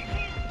 Sly!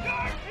 He's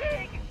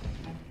charging!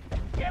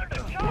 Get her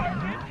to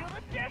charge into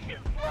the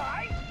dishes,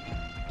 Sly!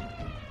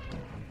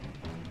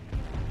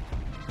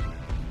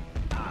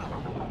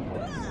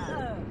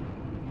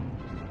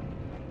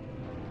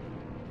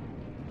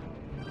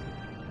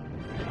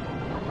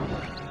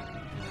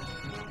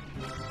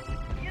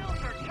 Use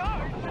her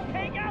charge to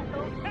take out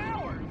those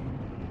towers!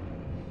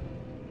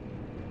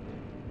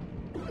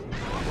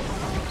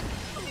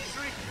 It's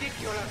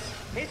ridiculous!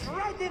 It's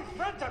right in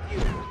front of you!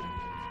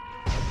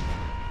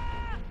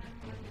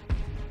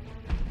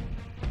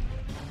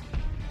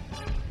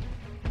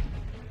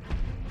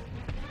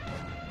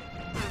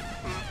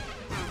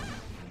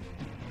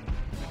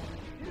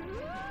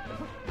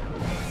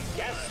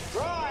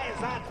 Destroy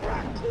that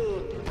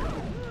raccoon!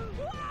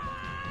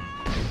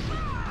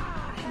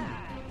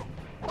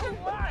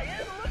 Sly,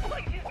 it looks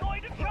like she's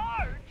going to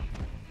charge!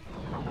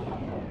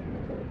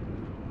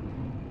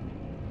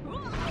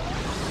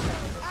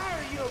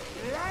 Are you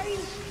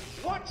blind?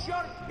 Watch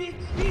your big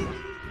feet!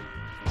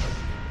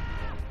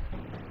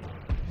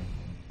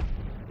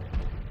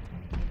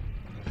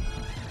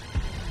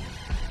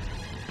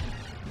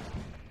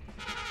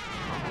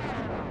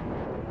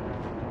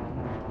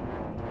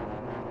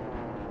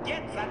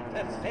 Get that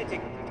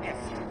pathetic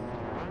pest!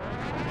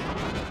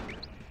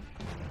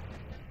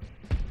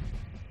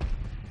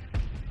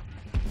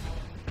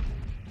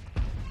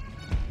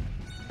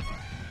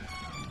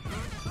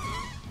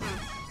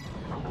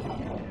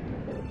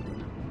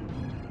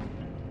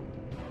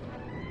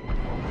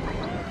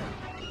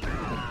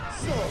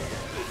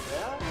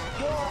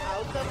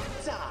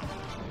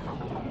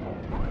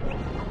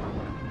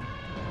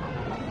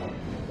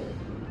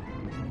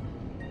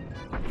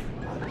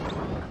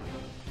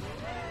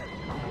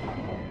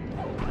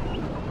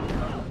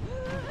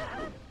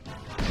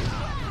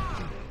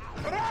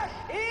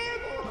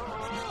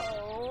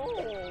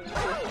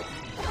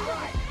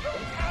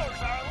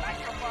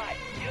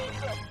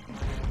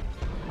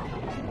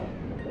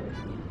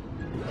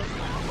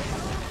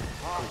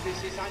 Oh,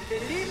 this is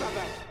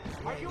unbelievable!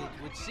 Are you...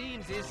 It would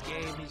seem this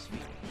game is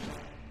finished.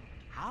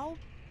 How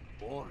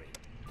boring.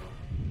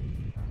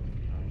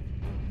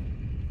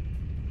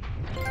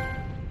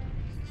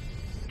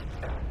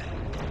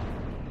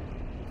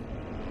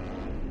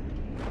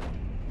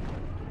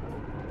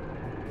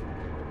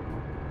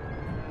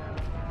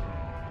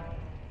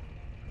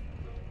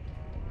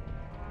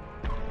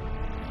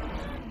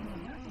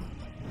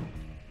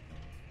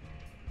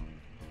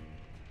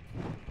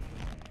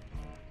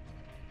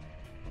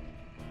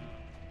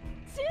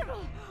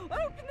 Cyril,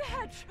 open the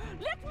hatch!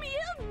 Let me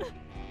in!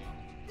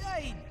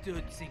 I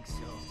don't think so.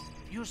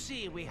 You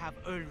see, we have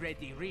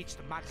already reached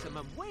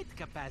maximum weight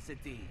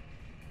capacity.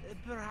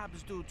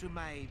 Perhaps due to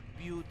my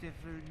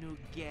beautiful new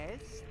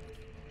guest?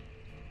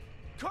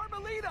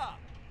 Carmelita!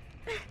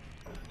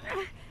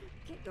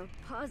 Get your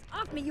paws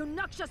off me, you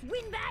noxious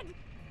windbag!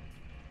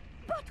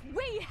 But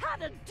we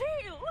had a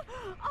deal!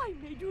 I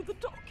made you the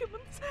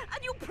documents,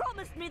 and you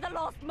promised me the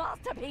lost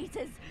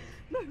masterpieces!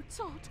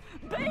 Mozart,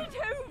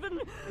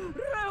 Beethoven,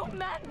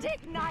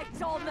 romantic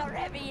nights on the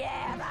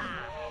Riviera!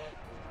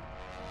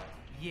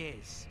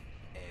 Yes.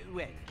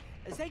 Well,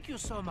 thank you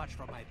so much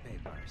for my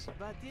papers,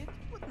 but it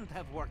wouldn't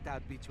have worked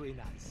out between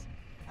us.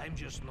 I'm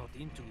just not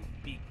into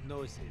big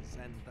noses,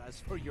 and as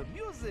for your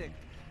music,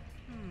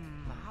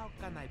 how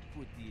can I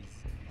put this?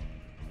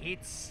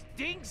 It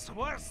stinks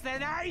worse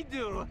than I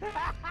do!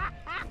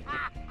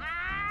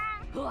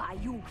 Why,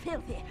 you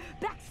filthy,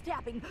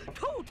 backstabbing,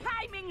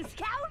 two-timing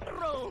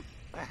scoundrel!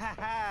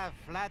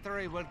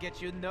 Flattery will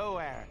get you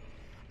nowhere.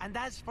 And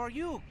as for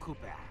you,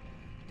 Cooper,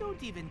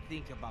 don't even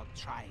think about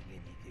trying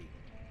anything.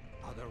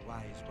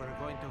 Otherwise, we're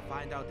going to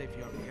find out if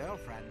your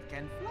girlfriend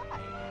can fly.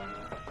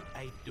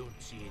 I don't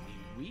see any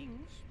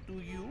wings, do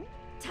you?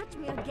 Touch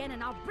me again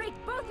and I'll break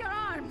both your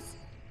arms!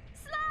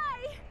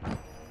 Sly!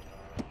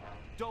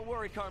 Don't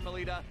worry,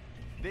 Carmelita.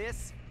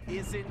 This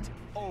isn't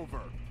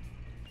over.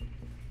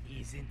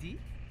 Isn't it?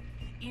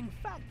 In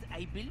fact,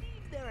 I believe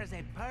there is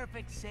a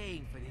perfect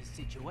saying for this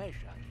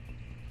situation.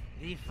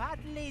 The fat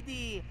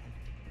lady,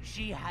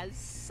 she has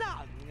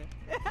sung.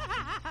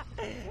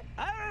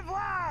 Au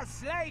revoir,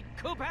 Sly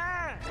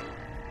Cooper!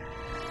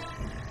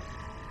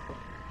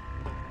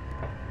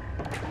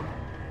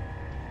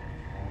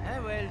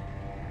 Ah well,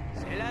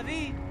 c'est la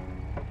vie.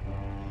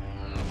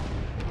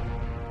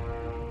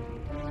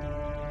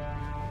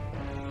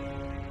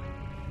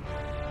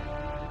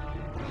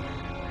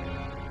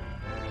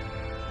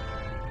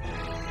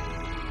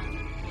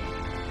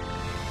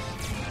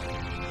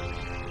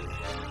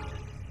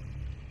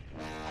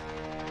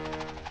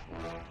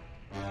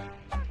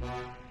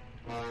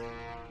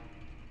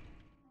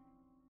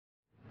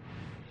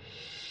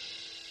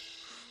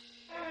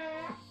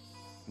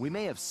 We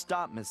may have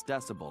stopped Miss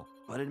Decibel,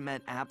 but it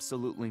meant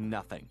absolutely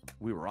nothing.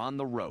 We were on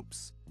the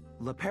ropes.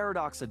 Le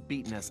Paradox had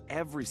beaten us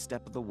every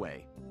step of the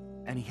way,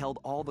 and he held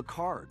all the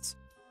cards.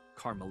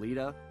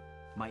 Carmelita,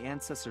 my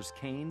ancestors'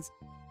 canes,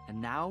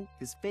 and now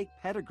his fake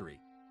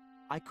pedigree.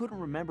 I couldn't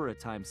remember a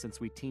time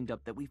since we teamed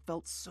up that we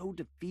felt so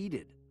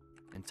defeated.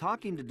 And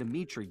talking to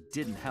Dimitri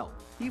didn't help.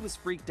 He was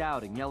freaked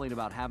out and yelling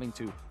about having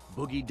to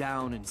boogie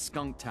down in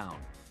Skunk Town.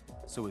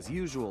 So as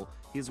usual,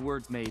 his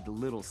words made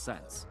little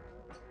sense.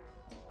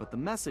 But the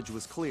message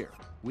was clear.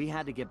 We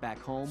had to get back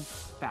home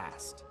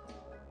fast.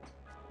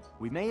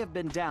 We may have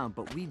been down,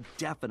 but we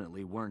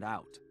definitely weren't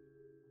out.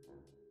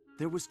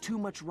 There was too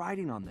much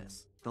riding on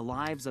this. The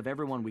lives of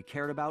everyone we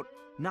cared about,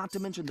 not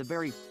to mention the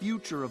very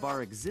future of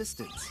our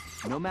existence.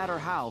 No matter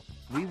how,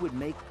 we would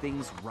make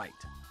things right.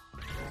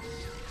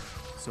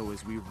 So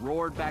as we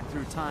roared back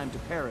through time to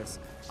Paris,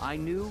 I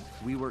knew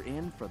we were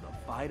in for the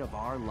fight of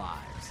our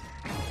lives.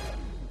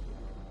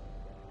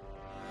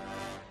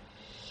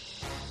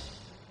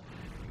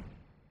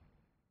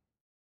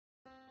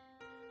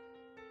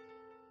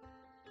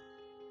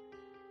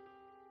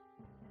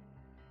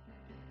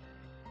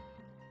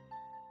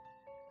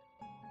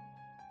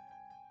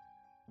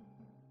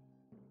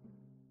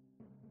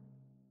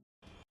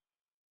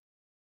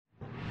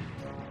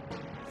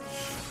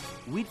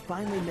 We'd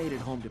finally made it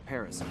home to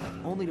Paris,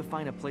 only to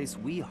find a place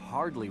we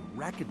hardly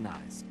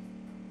recognized.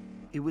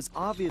 It was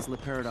obvious Le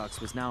Paradox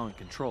was now in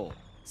control,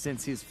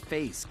 since his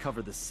face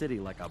covered the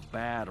city like a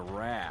bad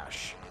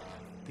rash.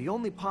 The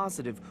only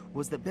positive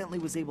was that Bentley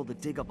was able to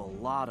dig up a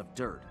lot of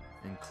dirt,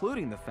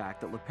 including the fact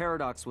that Le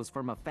Paradox was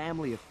from a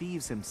family of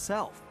thieves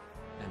himself.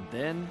 And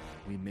then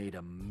we made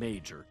a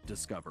major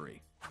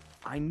discovery.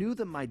 I knew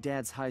that my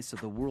dad's heist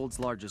of the world's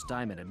largest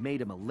diamond had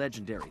made him a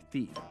legendary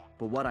thief.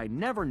 But what I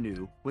never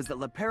knew was that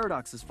Le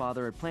Paradox's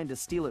father had planned to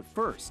steal it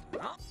first,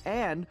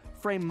 and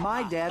frame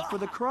my dad for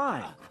the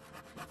crime.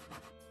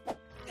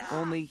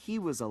 Only he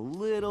was a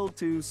little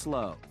too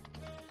slow,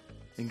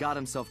 and got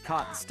himself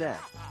caught instead.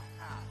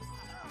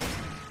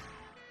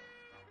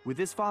 With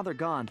his father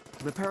gone,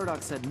 Le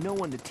Paradox had no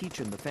one to teach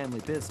him the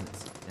family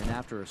business, and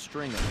after a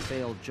string of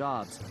failed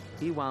jobs,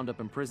 he wound up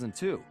in prison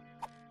too.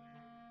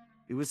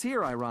 It was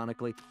here,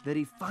 ironically, that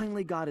he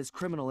finally got his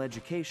criminal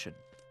education.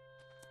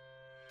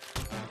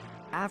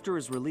 After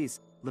his release,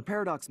 Le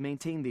Paradox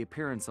maintained the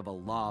appearance of a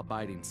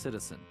law-abiding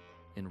citizen.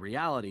 In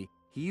reality,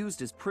 He used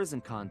his prison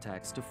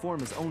contacts to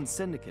form his own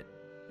syndicate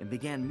and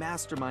began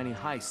masterminding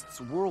heists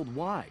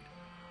worldwide.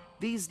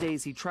 These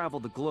days, he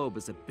traveled the globe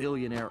as a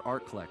billionaire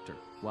art collector,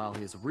 while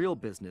his real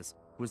business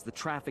was the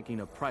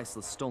trafficking of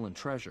priceless stolen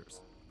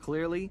treasures.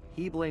 Clearly,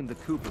 he blamed the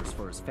Coopers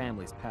for his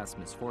family's past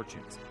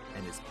misfortunes,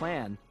 and his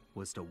plan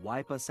was to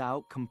wipe us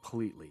out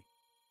completely.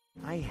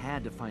 I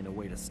had to find a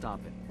way to stop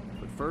it,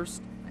 but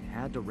first, I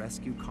had to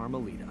rescue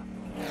Carmelita.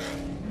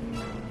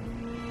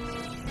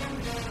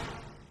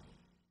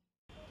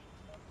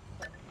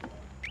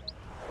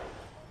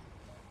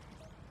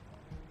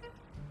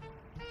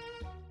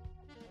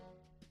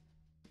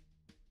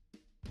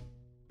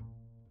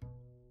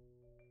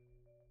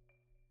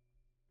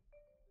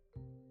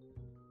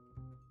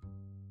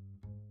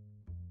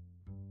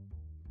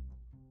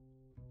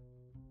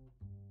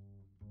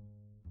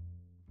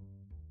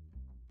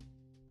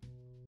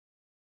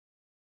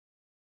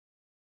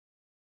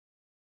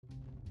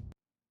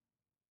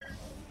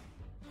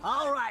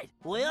 All right,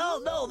 we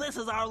all know this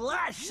is our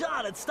last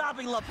shot at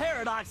stopping La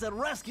Paradox and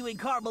rescuing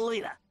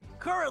Carmelita.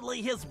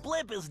 Currently, his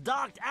blimp is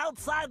docked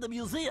outside the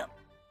museum.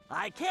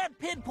 I can't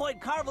pinpoint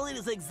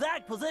Carmelita's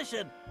exact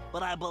position,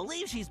 but I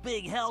believe she's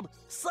being held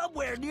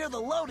somewhere near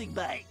the loading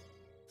bay.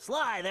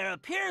 Sly, there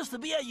appears to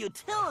be a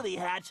utility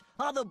hatch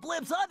on the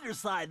blimp's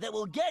underside that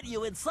will get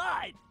you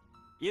inside.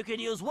 You can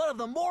use one of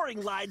the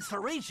mooring lines to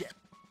reach it.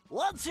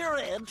 Once you're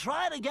in,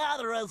 try to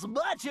gather as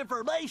much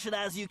information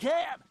as you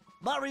can.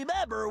 But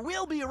remember,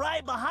 we'll be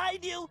right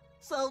behind you,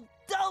 so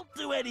don't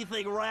do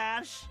anything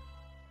rash.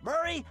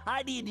 Murray,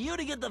 I need you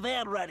to get the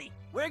van ready.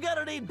 We're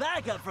gonna need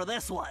backup for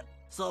this one.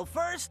 So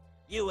first,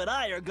 you and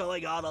I are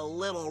going on a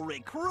little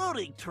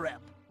recruiting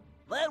trip.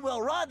 Then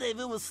we'll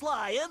rendezvous with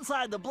Sly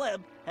inside the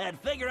blimp and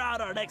figure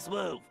out our next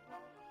move.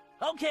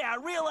 Okay, I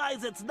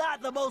realize it's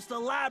not the most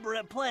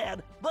elaborate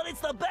plan, but it's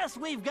the best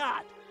we've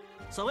got.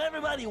 So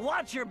everybody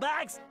watch your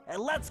backs,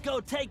 and let's go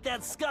take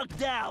that skunk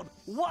down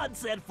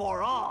once and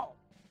for all.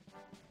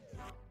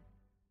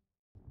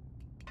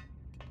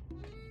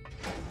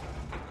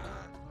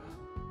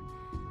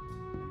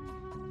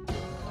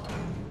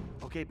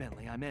 Okay,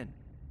 Bentley, I'm in.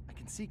 I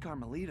can see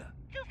Carmelita.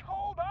 Just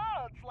hold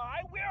on,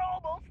 Sly. We're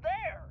almost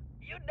there.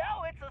 You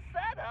know it's a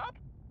setup.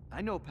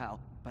 I know,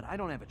 pal, but I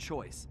don't have a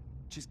choice.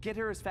 Just get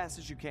here as fast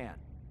as you can.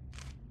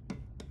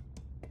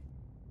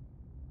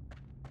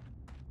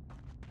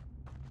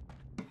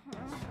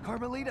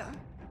 Carmelita!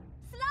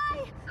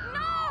 Sly!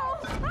 No!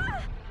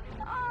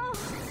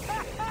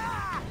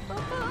 Ah!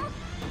 Oh.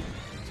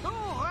 2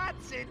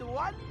 rats in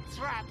 1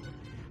 trap!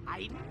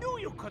 I knew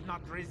you could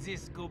not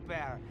resist,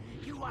 Cooper.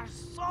 You are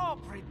so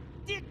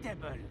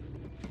predictable.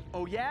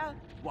 Oh yeah?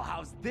 Well,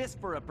 how's this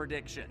for a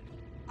prediction?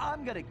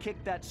 I'm gonna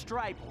kick that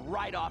stripe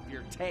right off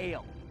your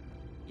tail.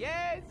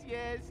 Yes,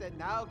 and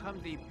now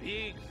comes the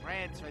big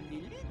threats from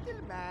the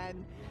little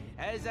man.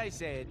 As I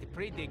said,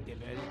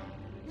 predictable.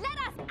 Let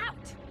us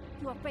out!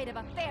 You afraid of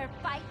a fair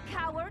fight,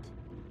 coward?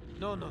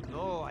 No,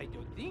 I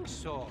don't think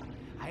so.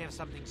 I have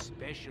something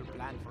special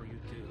planned for you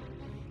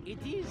two.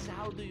 It is,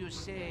 how do you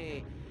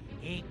say,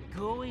 a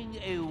going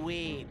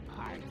away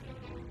party.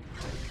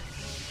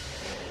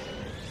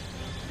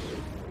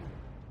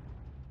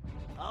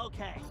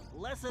 Okay,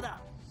 listen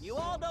up. You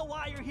all know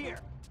why you're here.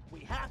 We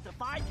have to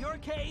find your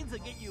canes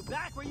and get you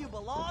back where you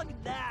belong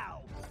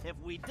now. If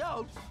we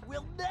don't,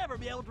 we'll never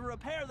be able to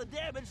repair the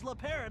damage La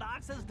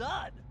Paradox has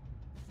done.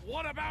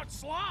 What about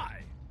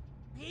Sly?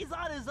 He's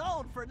on his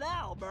own for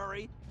now,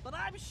 Murray, but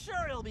I'm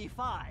sure he'll be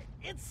fine.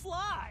 It's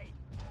Sly.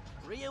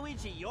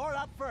 Ryoichi, you're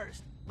up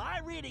first. My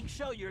readings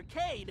show your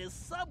cane is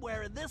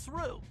somewhere in this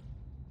room.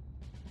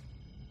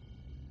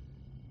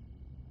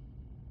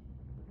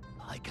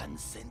 I can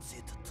sense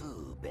it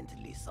too,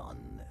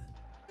 Bentley-san.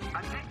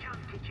 Attention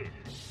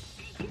teachers,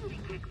 begin the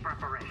cake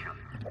preparation.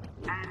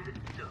 And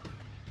no,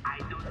 I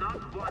do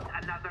not want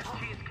another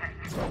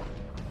cheesecake.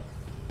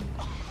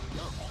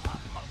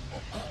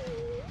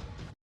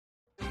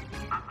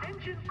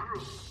 Attention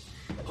crew,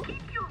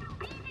 keep your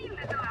beady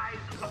little eyes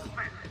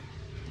open.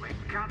 We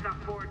can't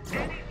afford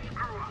any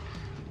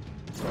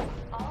screw-ups.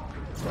 All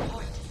crew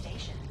report to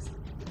stations.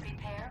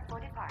 Prepare for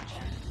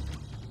departure.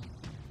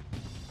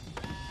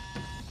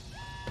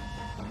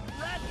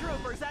 Red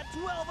Troopers at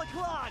 12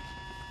 o'clock!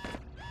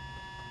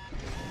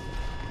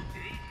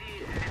 This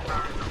is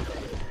Ricardo.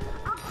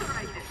 After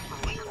I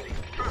dispose of this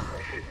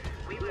trash,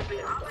 we will be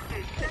having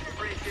a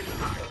celebration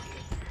party.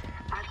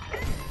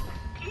 Attendance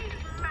is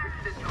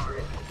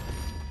mandatory.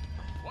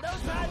 No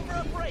time for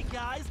a break,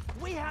 guys.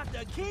 We have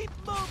to keep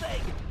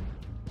moving.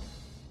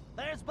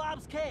 There's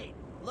Bob's cane.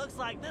 Looks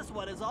like this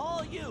one is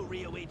all you,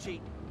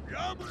 Ryoichi.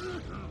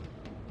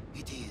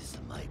 It is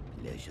my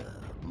pleasure,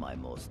 my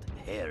most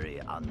hairy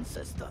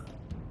ancestor.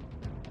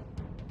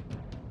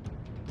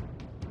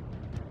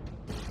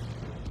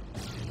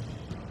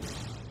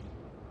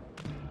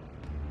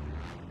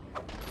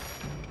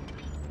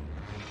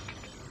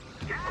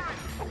 Guys,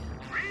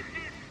 read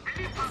this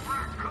clip of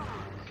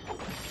raccoons.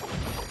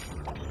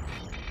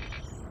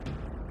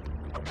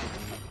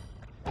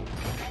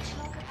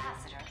 Conventional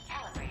capacitor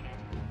calibrated.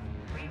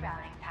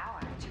 Rerouting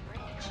power to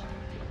bridge.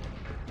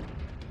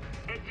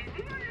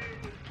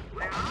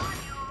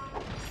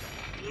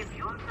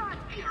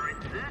 here in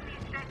 30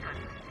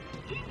 seconds.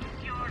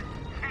 It's your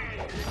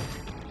tail.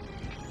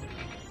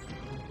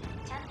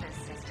 Tempest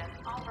system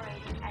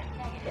operating at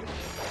negative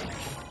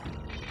capability.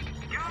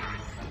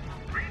 Guards,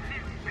 bring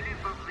this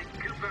flip of the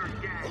Cooper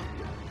gang.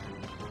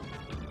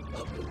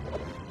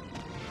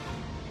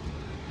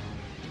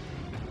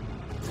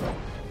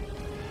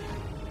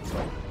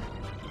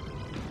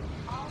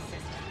 All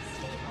systems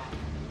stable.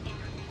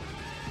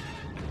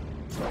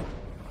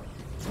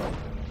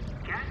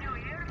 Can you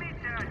hear me,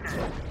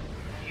 Turtle?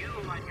 You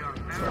and your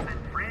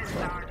vermin friends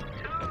are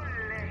too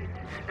late.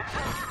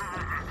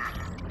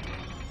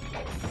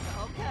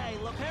 Okay,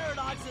 La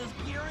Paradox is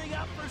gearing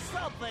up for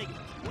something.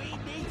 We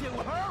need to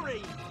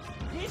hurry.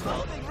 Keep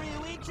moving,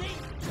 Ryuichi.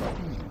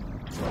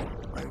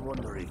 I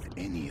wonder if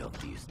any of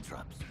these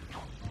traps...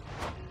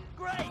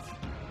 Great.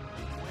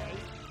 Wait,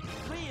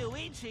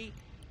 Ryuichi,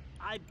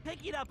 I'm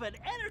picking up an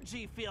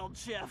energy field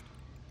shift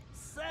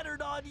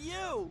centered on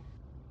you.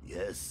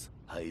 Yes,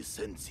 I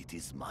sense it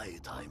is my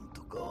time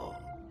to go.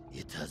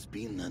 It has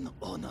been an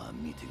honor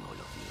meeting all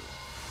of you.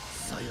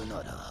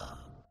 Sayonara.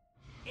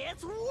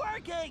 It's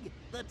working!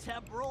 The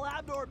temporal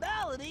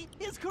abnormality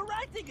is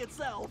correcting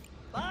itself.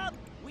 Bob,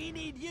 we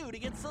need you to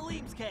get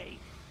Salim's cave.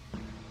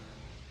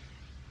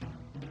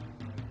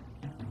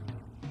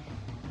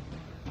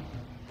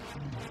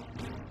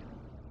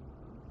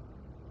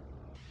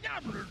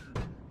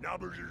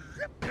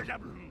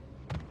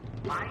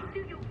 Why do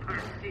you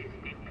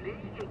persist in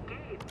playing a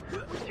game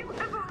which you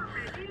have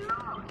already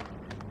lost?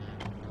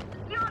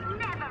 You'll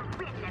never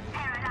win the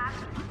Paradox.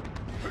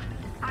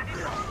 I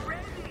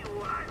already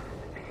won.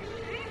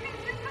 This is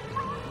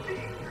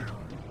disappointing.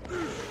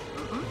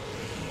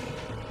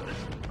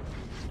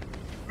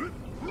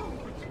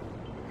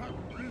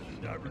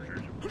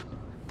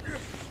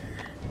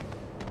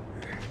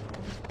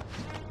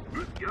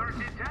 Your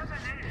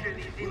determination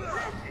is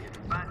impressive,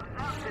 but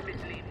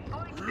ultimately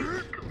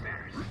pointless,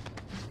 Coopers.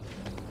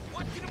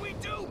 What can we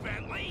do,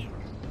 Bentley?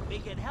 We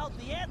can help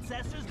the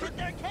ancestors get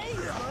their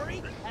caves,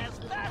 Murray, as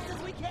fast as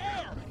we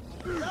can.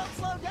 Don't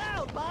slow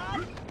down,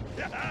 Bob.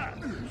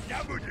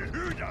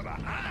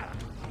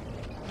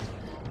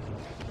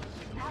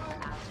 Power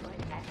output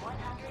at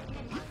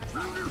 150%.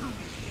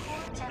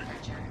 Core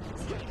temperature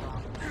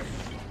stable.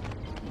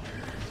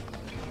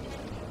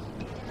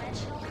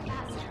 Dimensional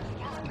capacitor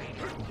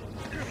calibrated.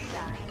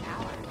 Rerouting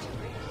power to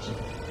bridge.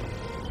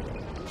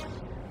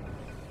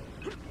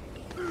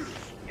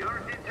 Your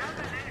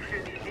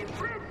determination is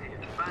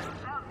impressive, but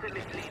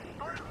ultimately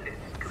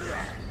pointless,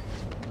 Coopers.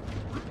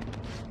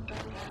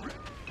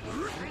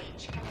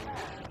 Breach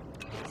confirmed.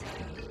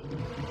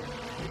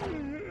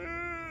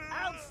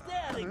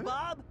 Outstanding,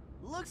 Bob.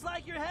 Looks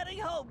like you're heading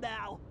home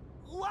now.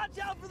 Watch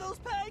out for those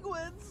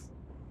penguins.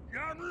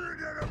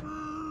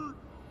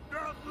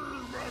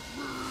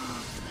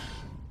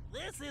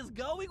 This is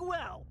going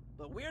well,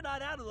 but we're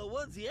not out of the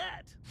woods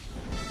yet.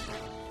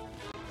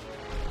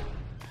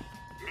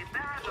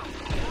 Liberado.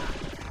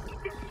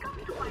 It has come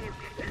to my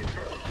attention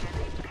that we have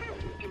a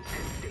pest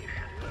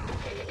infestation.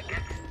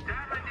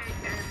 Exterminate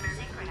them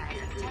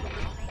Synchronizing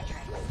technical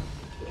matrix.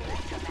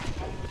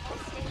 Electromagnetic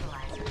pulse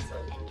stabilizers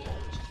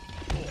engaged.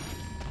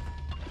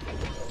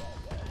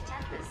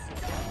 Tempest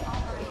system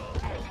operating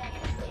at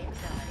negative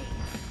capability.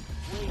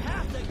 We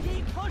have to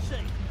keep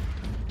pushing.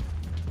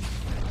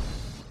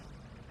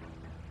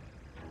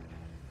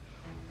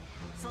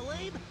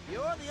 Salim,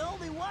 you're the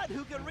only one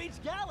who can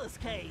reach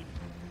Galliscade.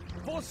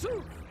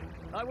 Forsooth!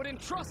 I would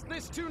entrust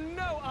this to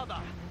no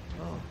other!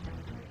 Oh,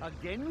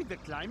 again with the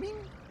climbing?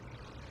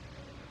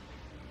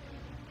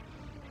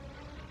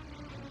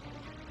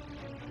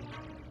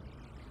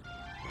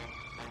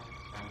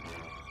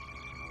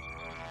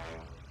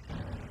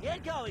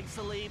 Get going,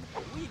 Salim.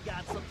 We've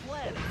got some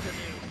planning to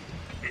do.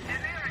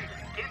 Engineering,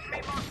 give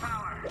me more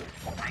power.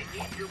 I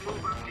need to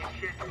move up the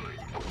schedule.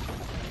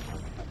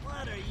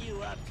 What are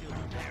you up to,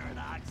 the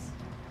Paradox?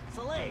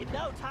 Salim,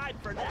 no time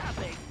for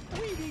napping.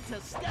 We need to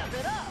step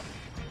it up.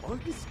 All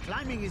this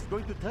climbing is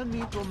going to turn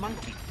me into a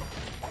monkey.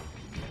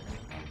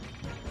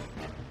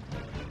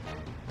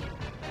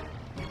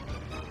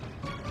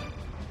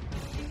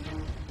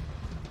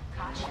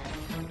 Caution.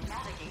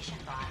 Navigation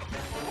bot.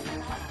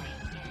 Anomaly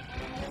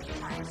in infinite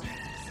time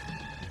streams.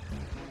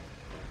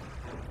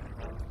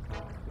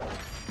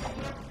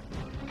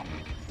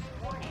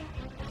 Warning.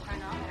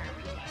 Chronometer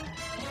reading.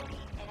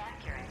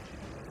 Inaccurate.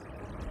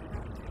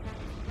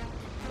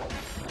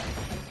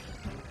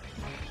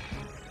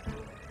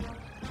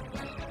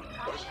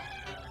 Caution.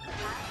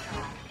 Time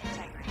drive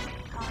integrity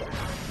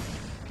compromised.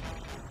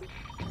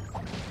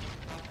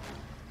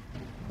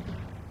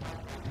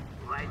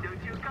 Why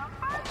don't you come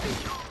back,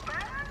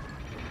 Cooper?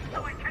 So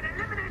I can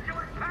eliminate you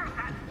in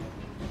person.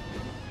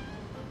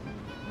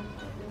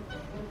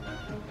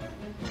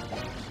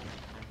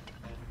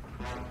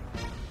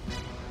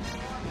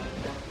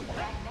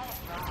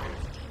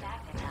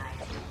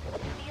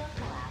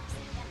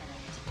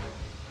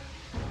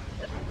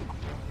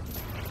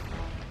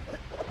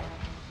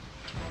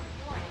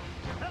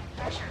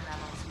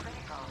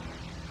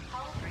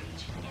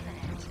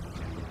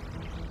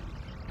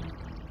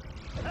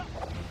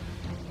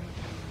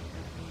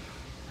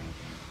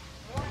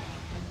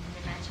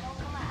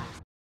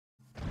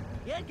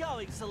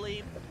 going,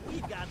 Salim.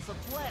 We've got some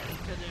planning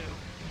to do.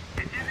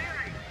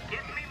 Engineering,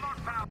 get me more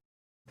power.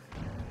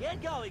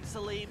 Get going,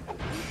 Salim.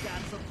 We've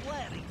got some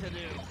planning to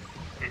do.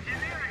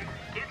 Engineering,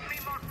 get me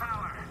more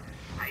power.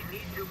 I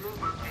need to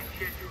move up the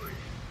schedule.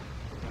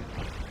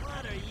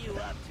 What are you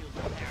up to,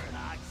 the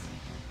Paradox?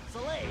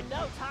 Salim,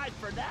 no time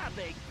for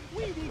napping.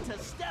 We need to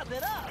step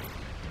it up.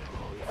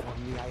 Oh, if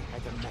only I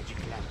had a magic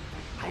lamp.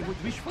 I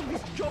would wish for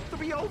this job to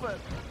be over.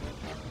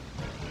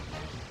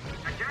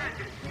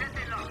 Agent, get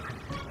the lock.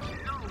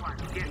 No one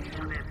gets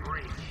to that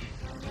bridge.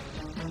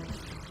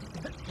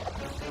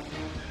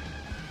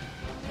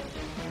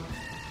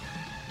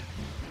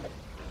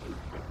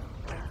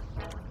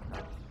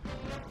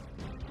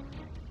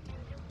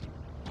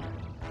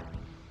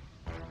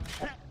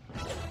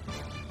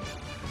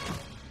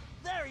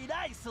 Very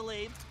nice,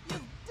 Salim.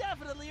 You've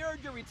definitely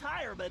earned your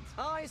retirement.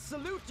 I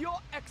salute your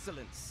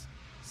excellence,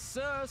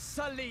 Sir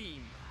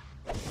Salim.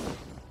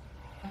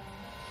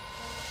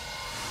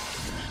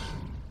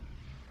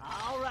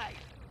 All right.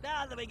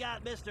 Now that we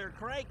got Mr.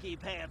 Cranky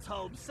Pants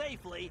home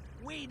safely,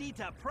 we need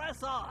to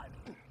press on.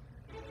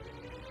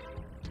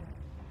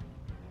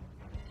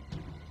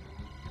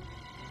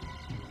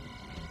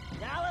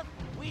 Gallop,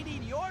 we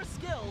need your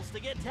skills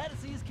to get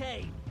Tennessee's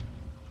cave.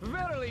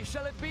 Verily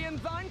shall it be in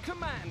thine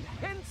command,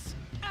 hence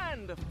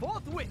and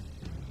forthwith.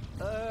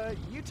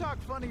 You talk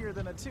funnier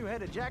than a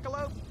two-headed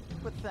jackalope,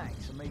 but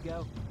thanks,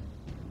 amigo.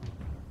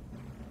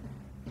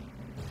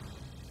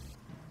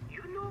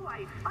 You know,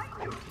 I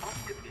find your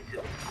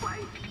optimism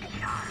quite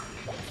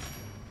charming.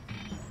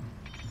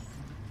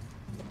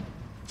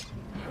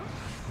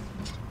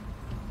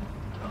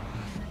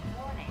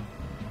 Warning.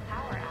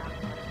 Power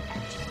output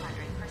at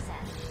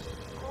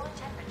 200%. Core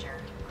temperature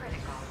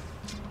critical.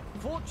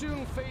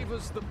 Fortune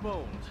favors the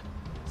bold.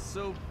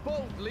 So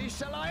boldly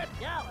shall I...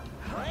 Gallop,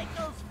 break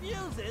those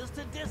fuses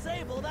to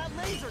disable that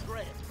laser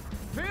grid.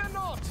 Fear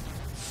not!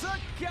 Sir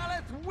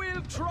Gallet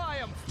will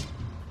triumph!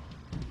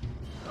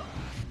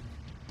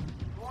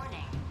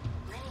 Warning.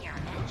 Linear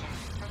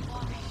engines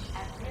performing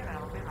at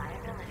 0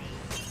 reliability.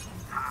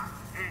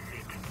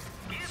 Pathetic.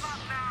 Give up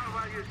now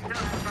while you still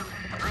have some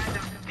shred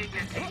of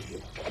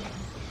dignity.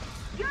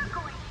 You're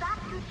going back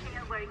to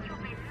jail where you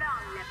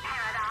belong, the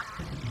Paradox.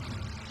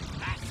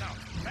 That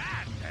sounds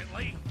bad,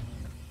 Bentley.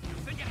 You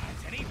think it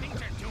has anything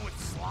to do with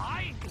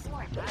Sly?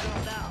 I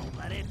don't know,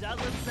 but it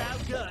doesn't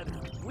sound good.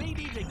 We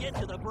need to get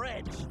to the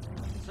bridge.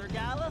 Sir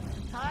Gallop,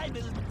 time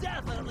is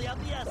definitely of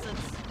the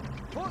essence.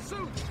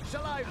 Forsooth,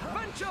 shall I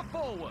venture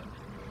forward?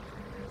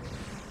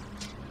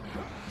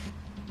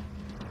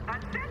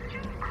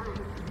 Attention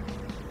crew.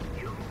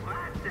 You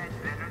want that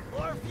better.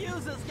 More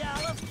fuses,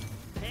 Gallop.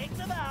 Take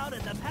them out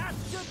and the path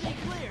should be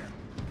clear.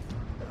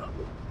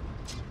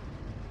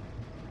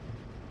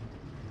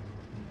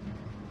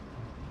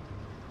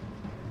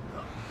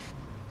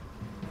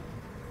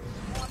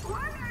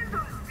 Why are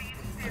those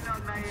beams still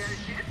on my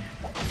airship?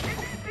 This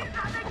is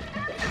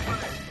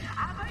unacceptable.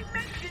 Have I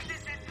mentioned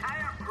this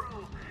entire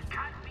crew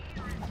can be...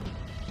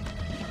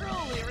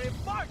 Truly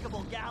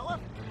remarkable,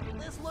 Gallop.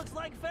 This looks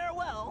like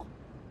farewell.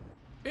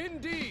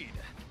 Indeed.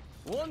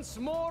 Once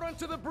more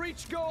unto the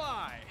breach go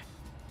I.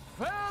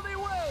 Fare thee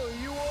well,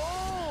 you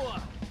all!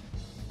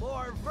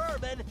 More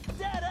vermin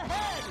dead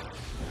ahead!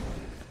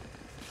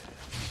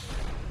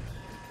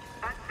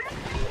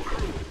 Attention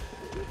crew.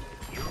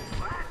 You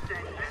must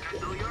then better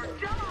do your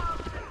job.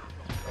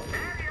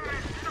 Failure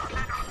is not an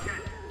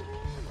option.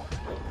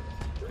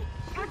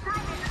 Your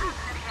time is up,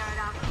 the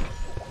Paradox.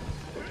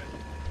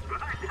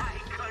 But I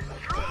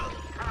control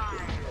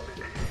time.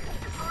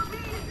 For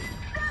me, it's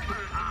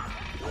never up.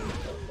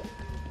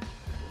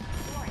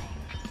 Warning.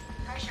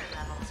 Pressure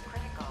levels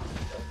critical.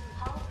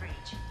 Hull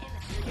breach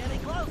imminent. You're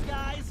getting close,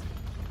 guys.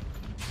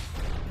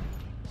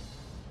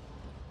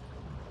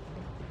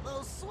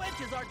 Those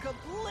switches are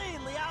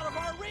completely out of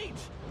our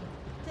reach.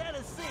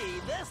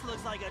 Tennessee, this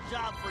looks like a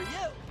job for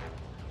you.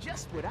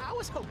 Just what I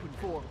was hoping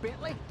for,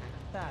 Bentley.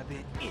 I've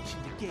been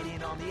itching to get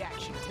in on the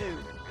action, too.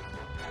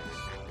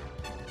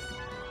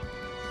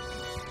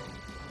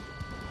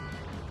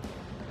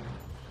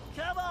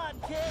 Come on,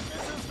 kid,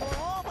 this is for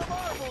all the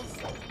marbles.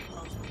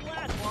 Those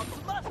platforms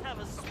must have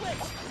a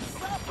switch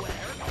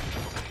somewhere.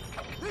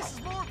 This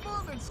is more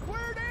fun than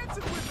square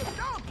dancing with a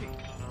donkey.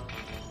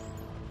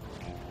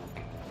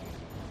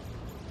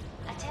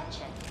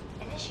 Attention.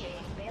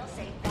 Initiating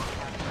fail-safe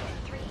backup in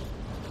 3,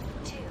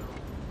 2.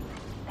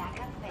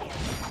 Backup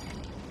failed.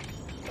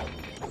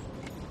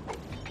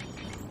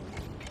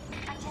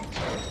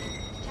 Attention.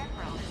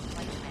 Temporal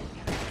displacement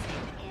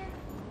commencing in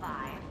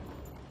 5,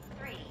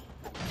 3,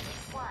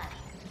 1,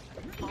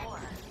 4,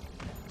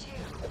 2.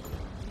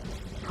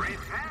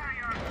 Prepare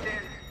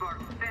yourselves for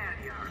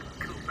failure,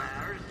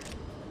 Coopers.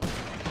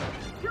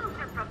 Use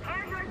the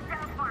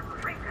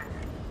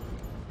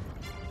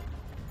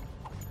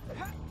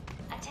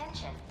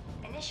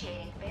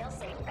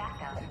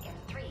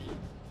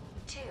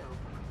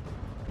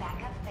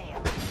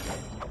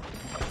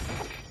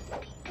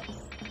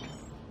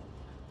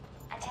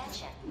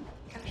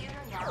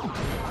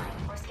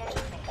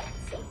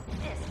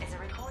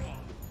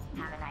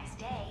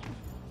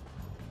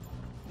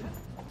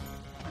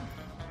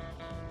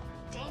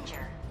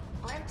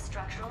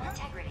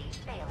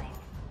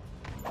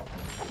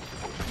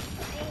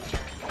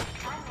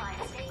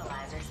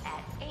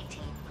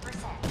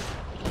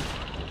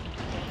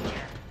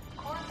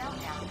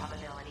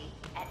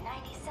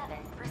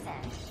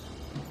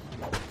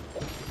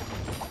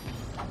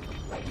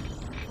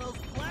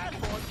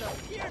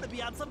to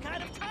be on some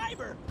kind of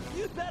timer.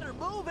 You'd better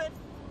move it.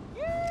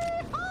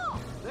 Yeehaw!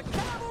 The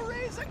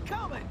cavalry's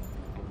a-coming!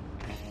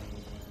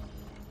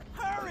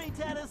 Hurry,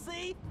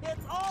 Tennessee!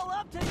 It's all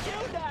up to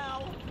you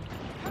now!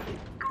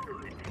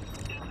 Good.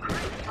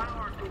 Increase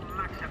power to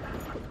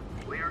maximum.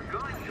 We are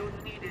going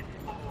to need it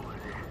all.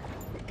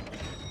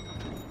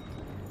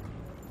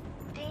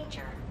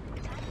 Danger.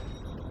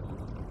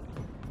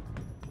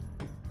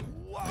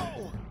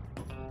 Whoa!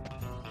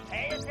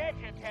 Pay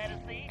attention,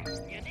 Tennessee.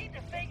 You need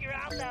to figure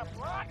out that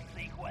block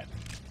sequence.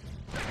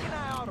 Reckon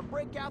I ought to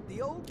break out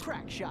the old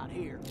crack shot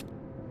here.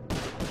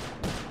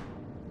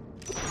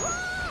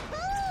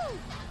 Woohoo!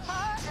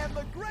 I am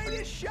the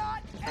greatest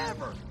shot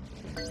ever!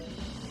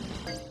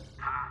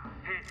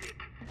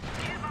 Pathetic.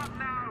 Give up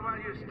now while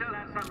you still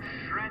have some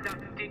shred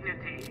of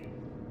dignity.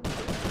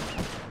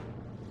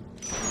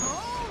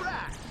 All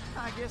right.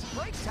 I guess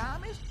break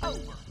time is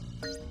over.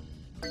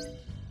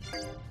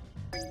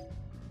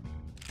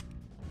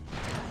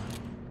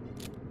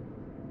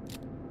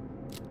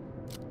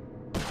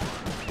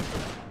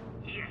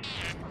 Yes.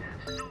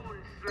 Soon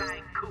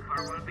Sly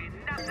Cooper will be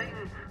nothing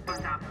but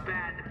a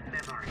bad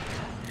memory.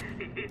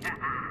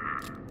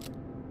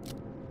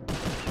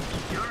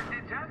 Your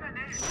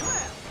determination.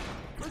 Well,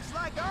 looks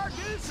like our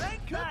goose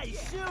ain't cooked Nice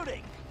yet.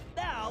 shooting!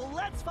 Now,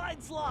 let's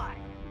find Sly!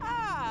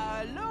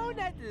 Ah, alone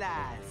at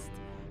last.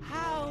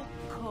 How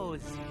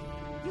cozy.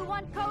 You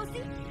want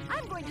cozy?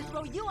 I'm going to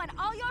throw you and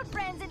all your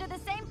friends into the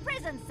same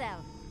prison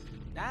cell.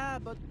 Ah,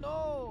 but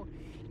no.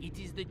 It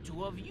is the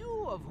two of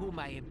you of whom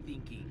I am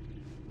thinking.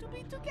 To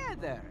be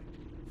together.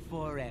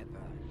 Forever.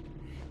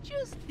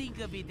 Just think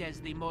of it as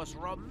the most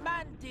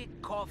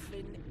romantic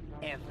coffin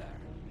ever.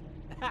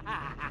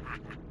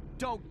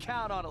 Don't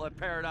count on it, Le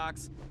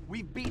Paradox.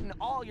 We've beaten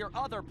all your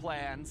other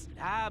plans.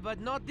 Ah, but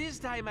not this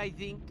time, I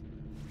think.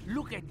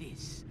 Look at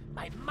this.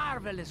 My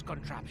marvelous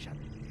contraption.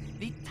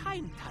 The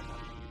time tunnel.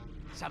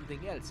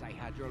 Something else I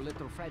had your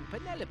little friend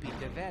Penelope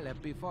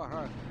develop before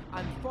her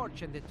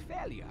unfortunate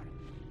failure.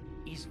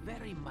 Is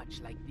very much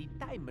like the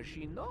time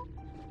machine, no?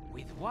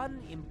 With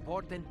one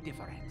important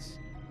difference.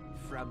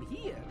 From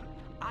here,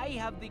 I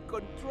have the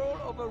control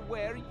over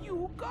where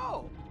you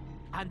go.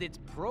 And it's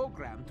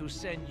programmed to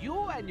send you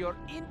and your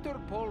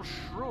Interpol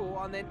shrew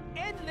on an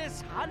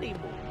endless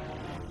honeymoon.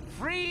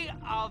 Free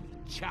of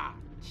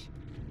charge.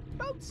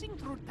 Bouncing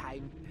through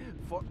time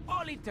for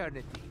all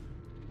eternity.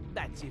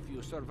 That's if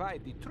you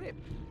survive the trip.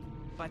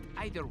 But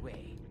either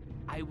way,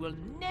 I will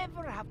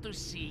never have to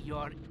see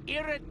your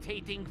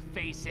irritating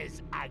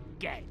faces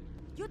again.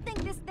 You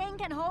think this thing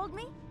can hold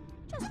me?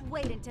 Just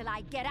wait until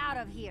I get out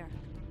of here.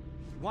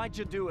 Why'd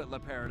you do it, Le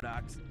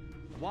Paradox?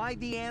 Why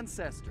the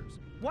ancestors?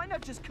 Why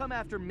not just come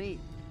after me?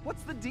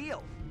 What's the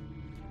deal?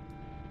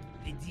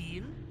 The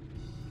deal?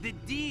 The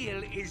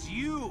deal is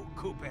you,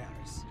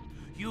 Coopers.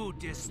 You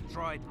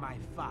destroyed my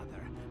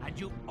father, and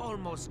you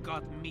almost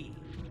got me.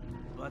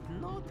 But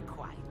not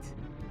quite.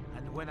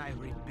 And when I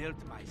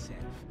rebuilt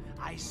myself,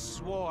 I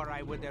swore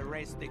I would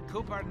erase the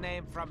Cooper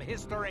name from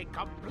history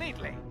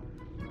completely.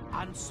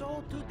 And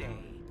so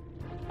today,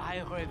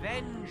 my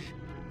revenge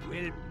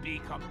will be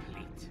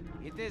complete.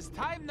 It is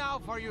time now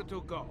for you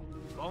to go.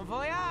 Bon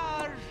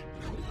voyage!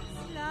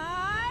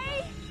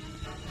 Sly!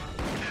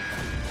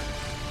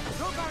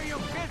 Cooper, you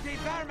filthy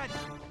vermin!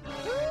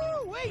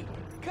 Ooh, wait!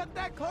 Cut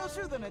that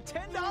closer than a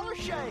 $10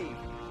 shave.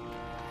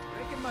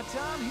 Reckon my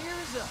time here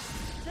is up.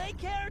 Take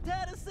care,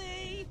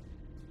 Tennessee!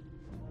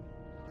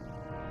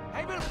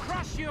 I will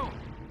crush you!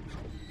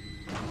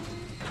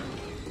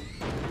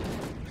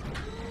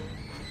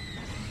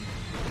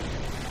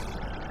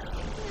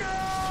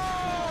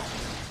 No!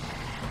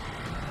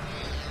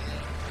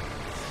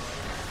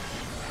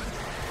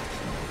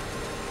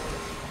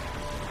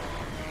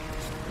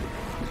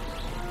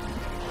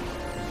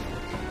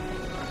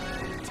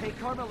 Take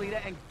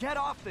Carmelita and get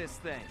off this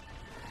thing.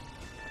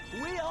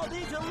 We all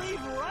need to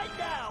leave right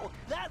now!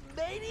 That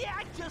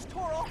maniac just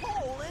tore a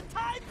hole in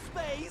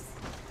time-space!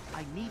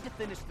 I need to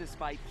finish this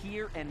fight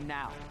here and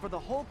now, for the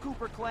whole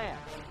Cooper clan.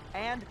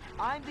 And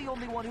I'm the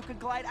only one who can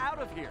glide out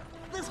of here.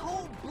 This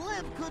whole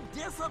blimp could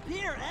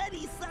disappear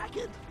any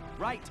second!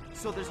 Right,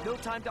 so there's no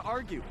time to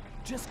argue.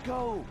 Just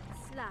go.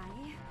 Sly,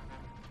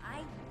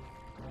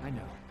 I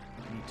know.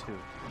 Me too.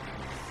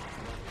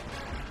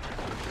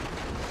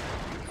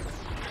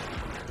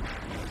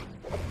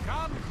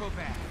 Come,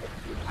 Cooper.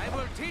 I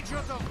will teach you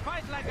to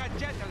fight like a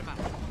gentleman.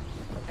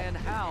 And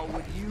how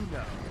would you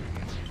know?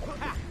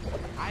 Ha!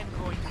 I'm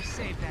going to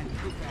save that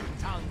Cooper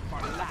tongue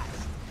for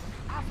last.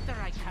 After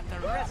I cut the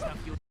rest of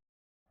you.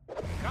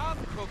 Come,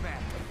 Cooper.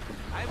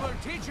 I will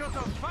teach you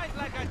to fight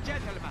like a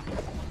gentleman.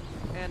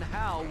 And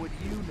how would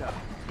you know?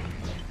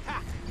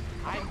 Ha!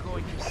 I'm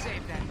going to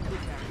save that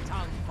Cooper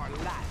tongue for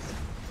last.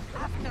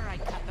 After I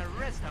cut the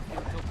rest of you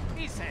to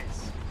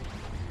pieces.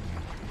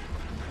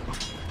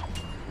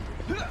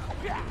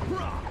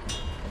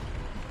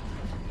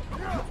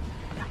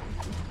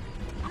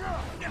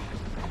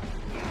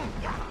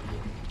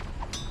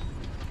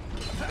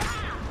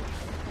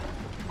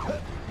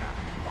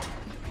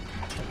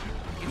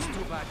 It's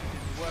too bad it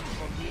didn't work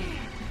for me.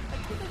 I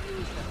could have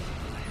used that.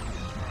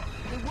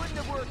 It wouldn't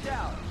have worked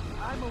out.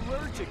 I'm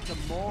allergic to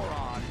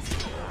morons.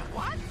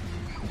 What?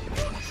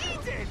 You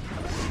cheated!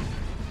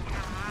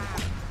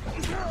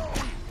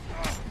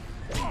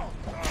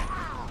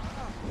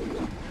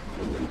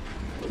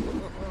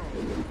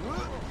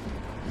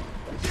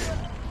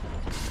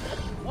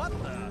 What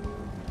the?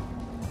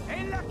 A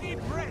lucky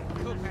break,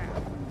 Cooper.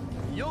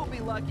 You'll be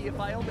lucky if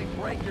I only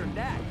break your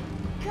neck.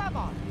 Come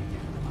on,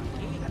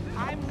 Monkey.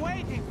 I'm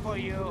waiting for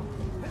you.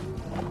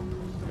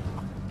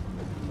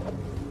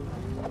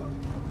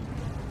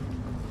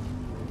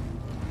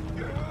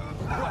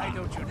 Why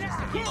don't you just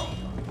hit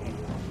me?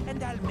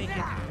 And I'll make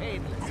it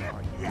painless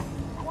for you.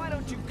 Why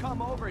don't you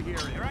come over here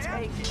and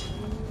take it?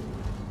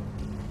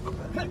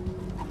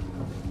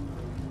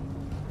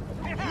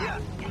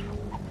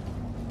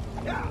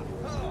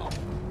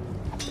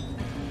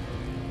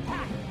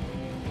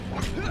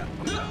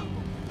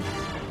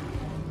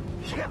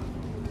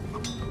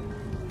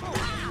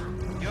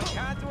 You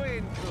can't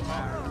win,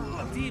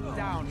 Cooper. Deep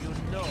down, you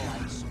know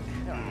I'm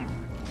superior.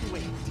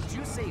 Wait, did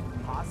you say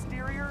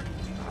posterior?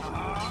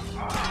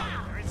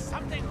 There is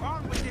something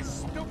wrong with this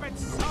stupid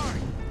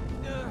sword.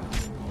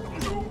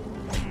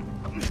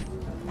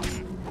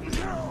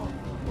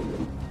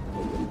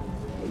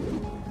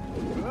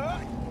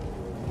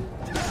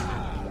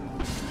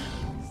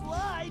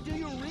 Sly, do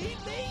you read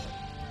me?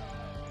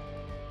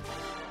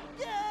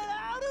 Get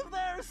out of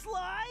there,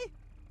 Sly!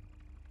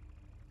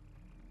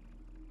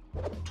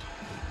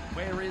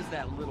 Where is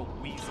that little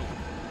weasel?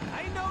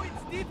 I know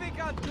it's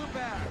difficult,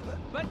 Cooper,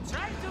 but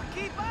try to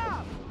keep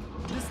up.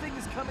 This thing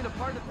is coming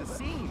apart at the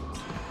seams.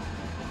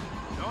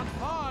 Don't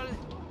fall,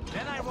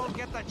 then I won't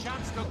get the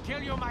chance to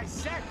kill you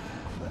myself.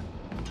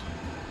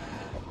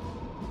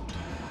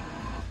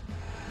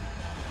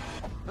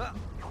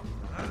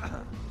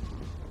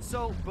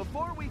 So,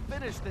 before we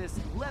finish this,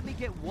 let me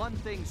get one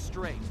thing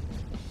straight.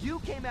 You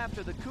came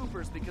after the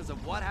Coopers because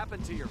of what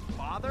happened to your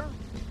father?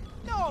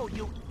 No,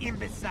 you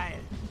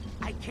imbecile!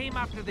 I came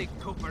after the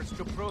Coopers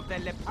to prove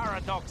that Le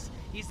Paradox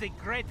is the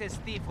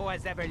greatest thief who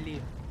has ever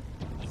lived.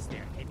 Is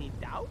there any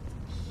doubt?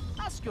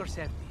 Ask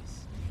yourself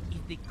this.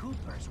 If the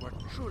Coopers were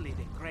truly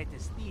the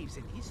greatest thieves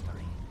in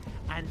history,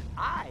 and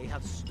I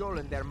have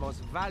stolen their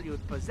most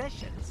valued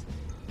possessions,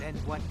 then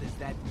what does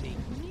that make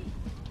me?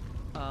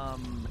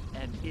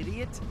 An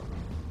idiot?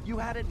 You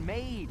had it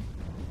made.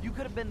 You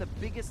could have been the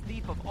biggest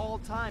thief of all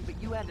time, but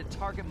you had to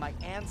target my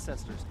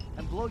ancestors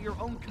and blow your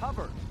own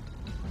cover.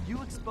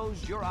 You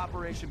exposed your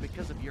operation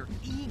because of your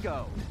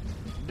ego.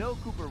 No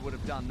Cooper would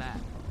have done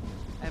that.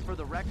 And for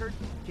the record,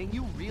 can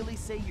you really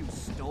say you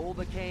stole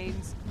the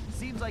canes?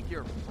 Seems like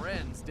your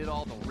friends did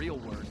all the real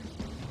work.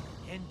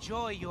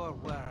 Enjoy your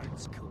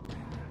words, Cooper,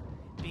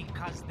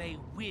 because they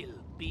will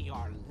be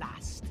your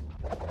last.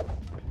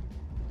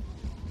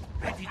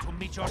 Ready to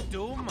meet your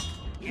doom?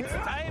 It's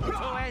time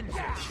to end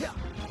it! Yeah,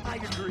 I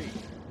agree.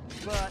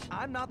 But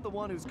I'm not the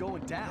one who's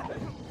going down.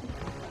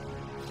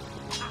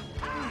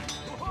 I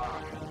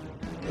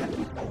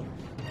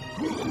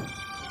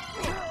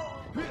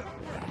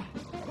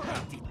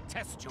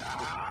detest you,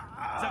 Cooper.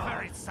 The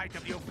very sight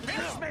of you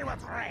fills me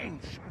with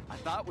rage! I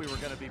thought we were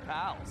gonna be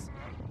pals.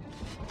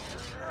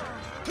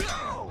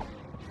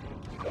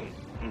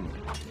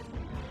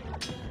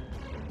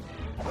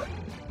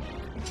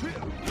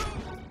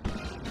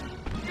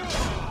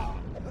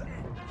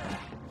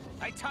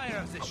 I tire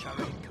of this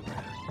charade,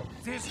 Cooper.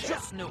 There's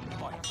just no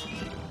point.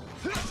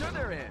 Sure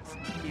there is.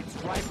 It's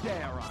right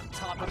there on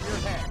top of your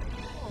head.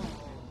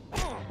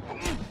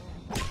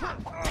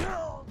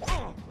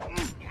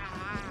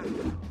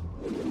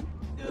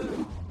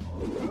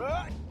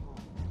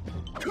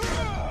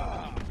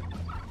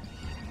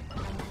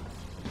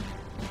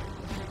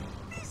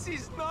 This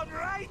is not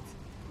right!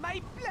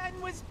 My plan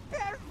was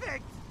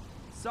perfect!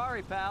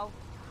 Sorry, pal.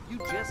 You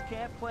just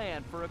can't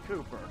plan for a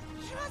Cooper.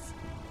 Just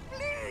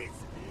please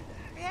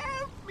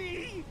help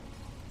me!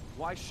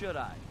 Why should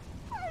I?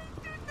 I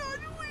do not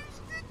wish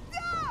to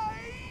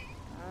die!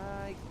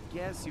 I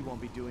guess you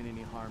won't be doing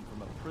any harm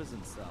from a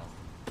prison cell.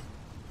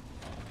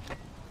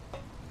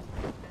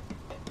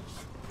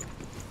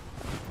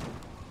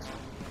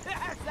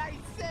 As I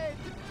said,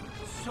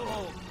 so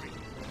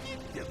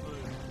predictable.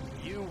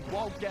 You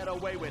won't get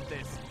away with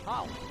this.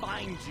 I'll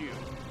find you.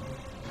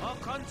 Au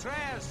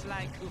contraire,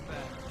 Sly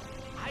Cooper.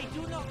 I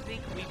do not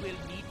think we will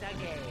meet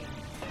again.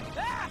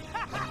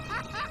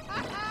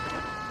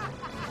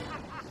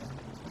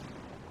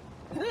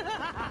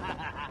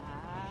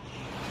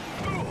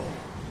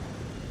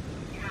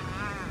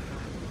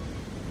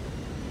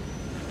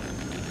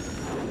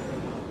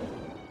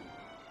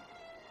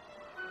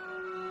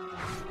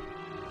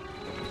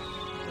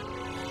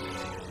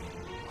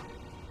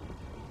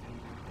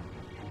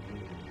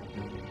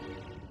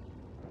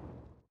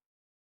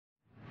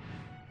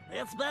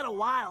 It's been a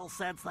while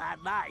since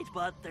that night,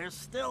 but there's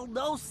still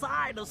no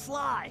sign of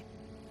Sly.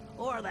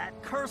 Or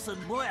that cursed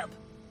blimp.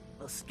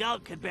 The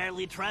skunk could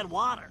barely tread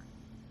water.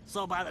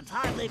 So by the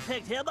time they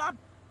picked him up,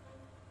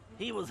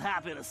 he was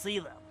happy to see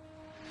them.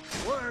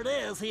 Word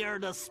is he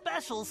earned a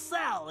special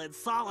cell in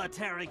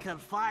solitary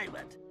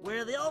confinement,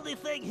 where the only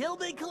thing he'll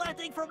be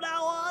collecting from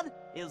now on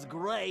is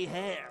gray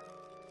hair.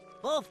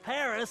 Both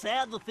Paris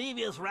and the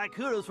Thievius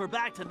Raccoonus were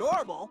back to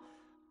normal,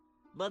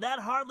 but that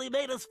hardly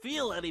made us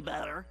feel any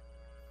better.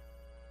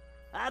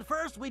 At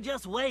first, we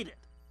just waited,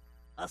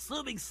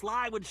 assuming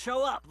Sly would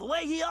show up the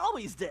way he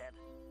always did.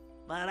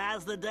 But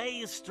as the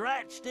days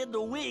stretched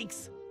into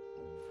weeks,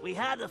 we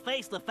had to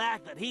face the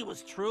fact that he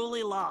was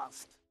truly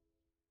lost.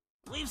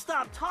 We've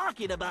stopped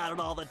talking about it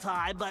all the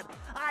time, but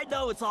I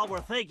know it's all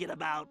we're thinking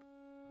about,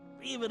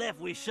 even if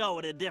we show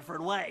it in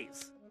different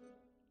ways.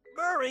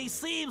 Murray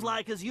seems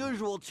like his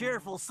usual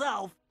cheerful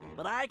self,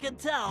 but I can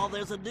tell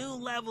there's a new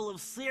level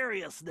of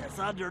seriousness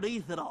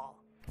underneath it all.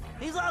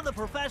 He's on the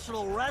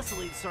professional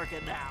wrestling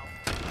circuit now,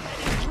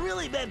 and he's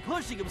really been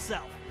pushing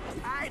himself.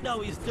 I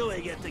know he's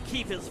doing it to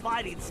keep his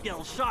fighting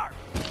skills sharp.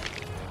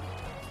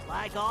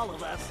 Like all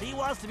of us, he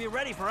wants to be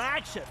ready for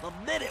action the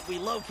minute we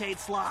locate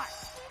Sly.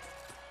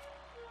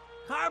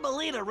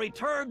 Carmelita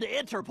returned to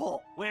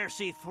Interpol, where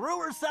she threw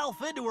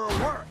herself into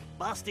her work,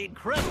 busting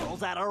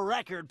criminals at a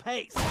record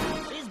pace.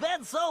 She's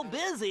been so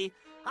busy,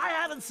 I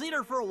haven't seen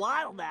her for a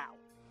while now.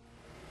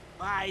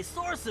 My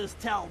sources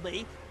tell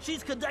me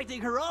she's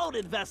conducting her own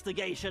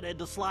investigation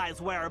into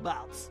Sly's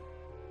whereabouts.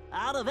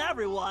 Out of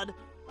everyone,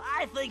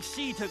 I think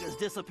she took his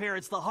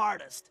disappearance the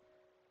hardest,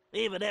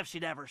 even if she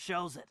never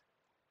shows it.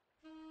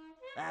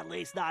 At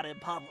least not in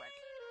public.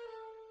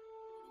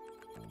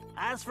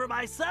 As for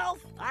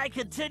myself, I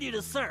continue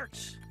to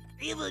search.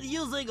 Even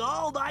using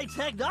all my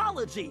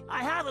technology,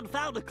 I haven't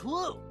found a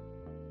clue.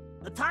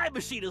 The time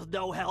machine is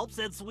no help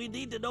since we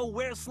need to know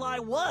where Sly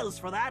was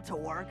for that to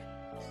work.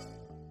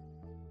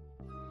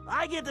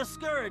 I get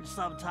discouraged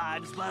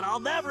sometimes, but I'll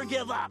never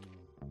give up.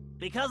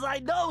 Because I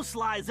know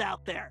Sly's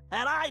out there,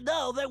 and I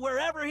know that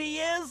wherever he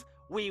is,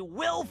 we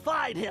will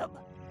find him.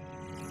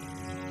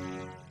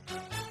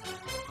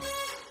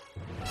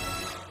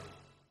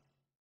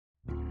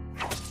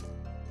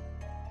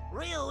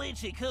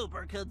 Ryoichi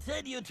Cooper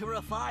continued to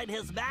refine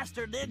his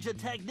master ninja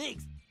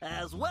techniques,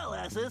 as well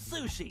as his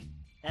sushi.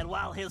 And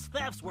while his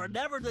thefts were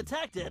never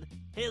detected,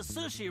 his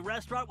sushi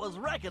restaurant was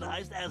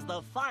recognized as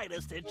the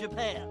finest in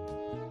Japan.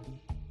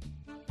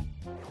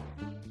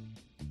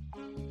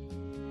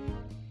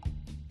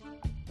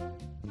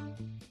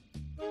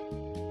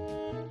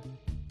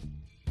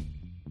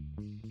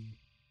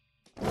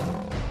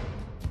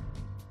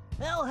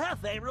 El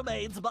Jefe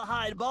remains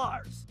behind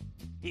bars.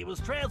 He was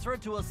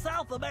transferred to a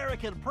South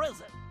American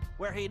prison,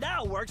 where he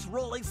now works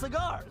rolling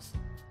cigars.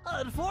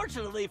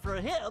 Unfortunately for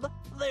him,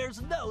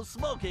 there's no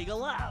smoking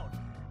allowed.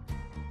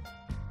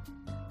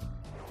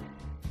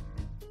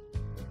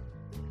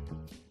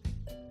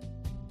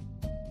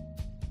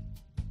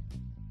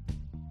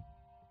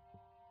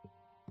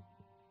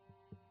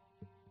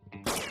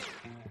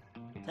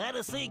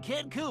 Tennessee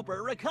Kid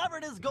Cooper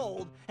recovered his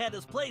gold and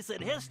his place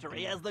in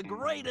history as the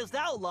greatest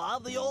outlaw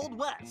of the Old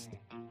West.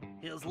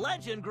 His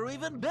legend grew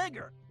even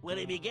bigger when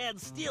he began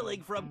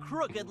stealing from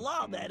crooked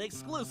lawmen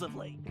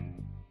exclusively.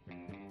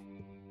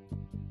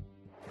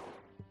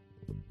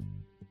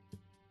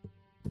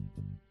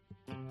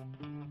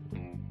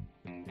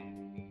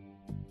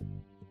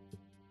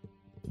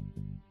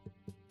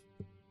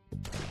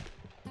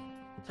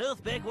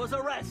 Toothpick was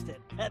arrested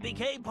and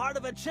became part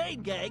of a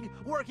chain gang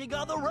working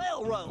on the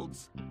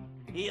railroads.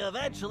 He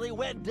eventually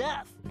went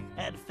deaf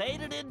and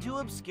faded into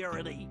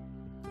obscurity.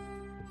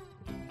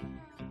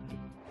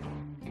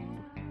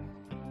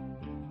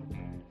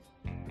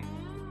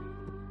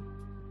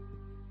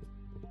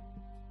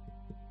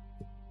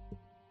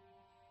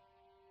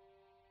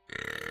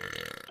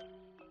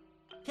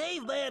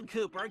 Caveman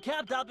Cooper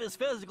kept up his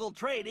physical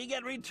training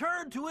and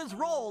returned to his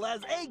role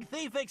as egg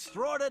thief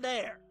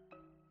extraordinaire.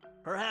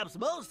 Perhaps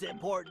most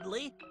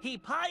importantly, he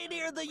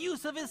pioneered the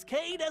use of his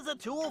cane as a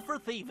tool for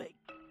thieving.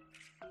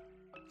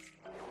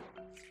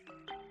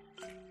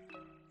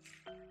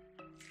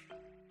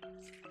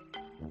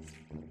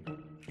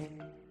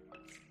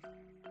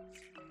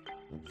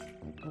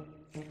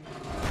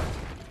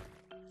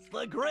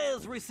 The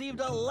Grizz received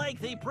a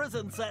lengthy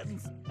prison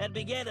sentence and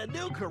began a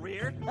new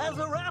career as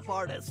a rap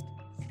artist.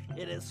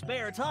 In his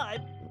spare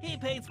time, he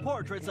paints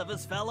portraits of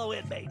his fellow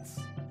inmates.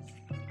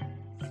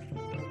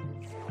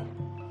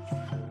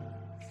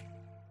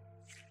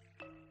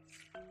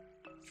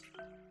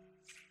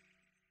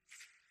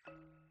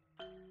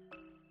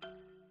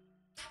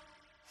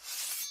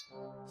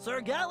 Sir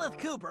Galeth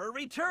Cooper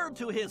returned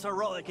to his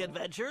heroic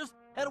adventures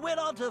and went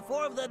on to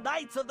form the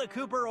Knights of the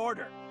Cooper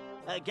Order,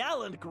 a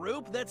gallant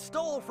group that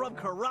stole from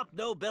corrupt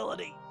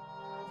nobility.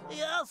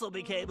 He also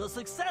became a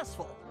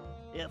successful,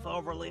 if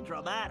overly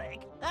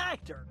dramatic,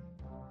 actor.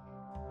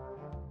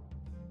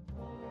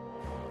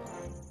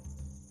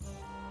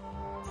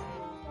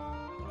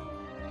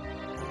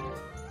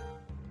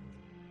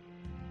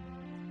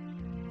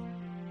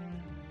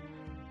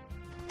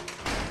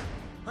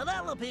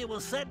 Penelope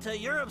was sent to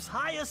Europe's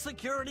highest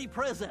security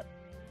prison,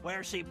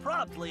 where she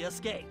promptly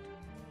escaped.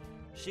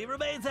 She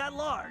remains at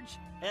large,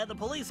 and the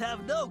police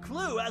have no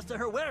clue as to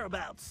her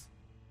whereabouts.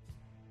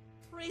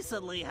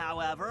 Recently,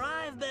 however,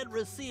 I've been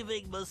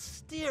receiving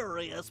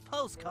mysterious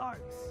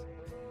postcards.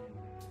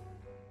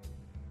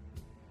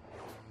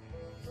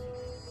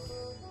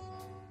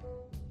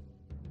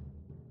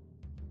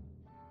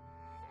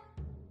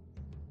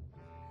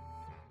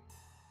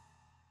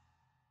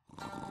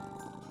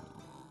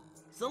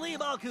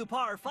 Salim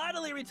Al-Kupar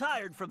finally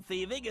retired from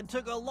thieving and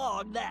took a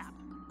long nap.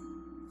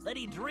 Then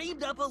he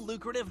dreamed up a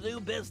lucrative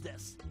new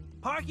business.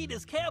 Parking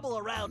his camel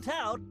around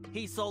town,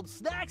 he sold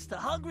snacks to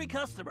hungry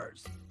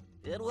customers.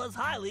 It was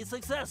highly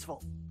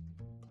successful.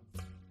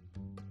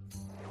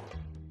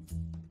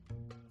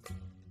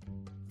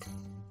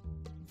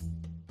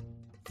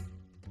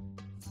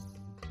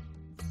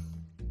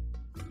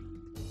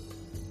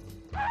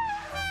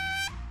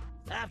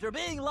 After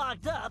being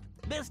locked up,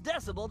 Miss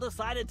Decibel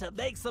decided to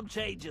make some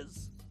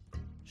changes.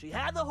 She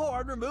had the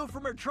horn removed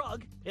from her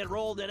trunk,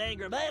 enrolled in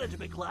anger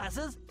management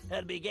classes,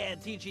 and began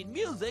teaching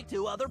music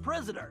to other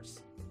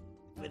prisoners.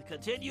 With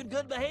continued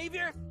good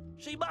behavior,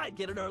 she might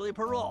get an early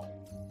parole.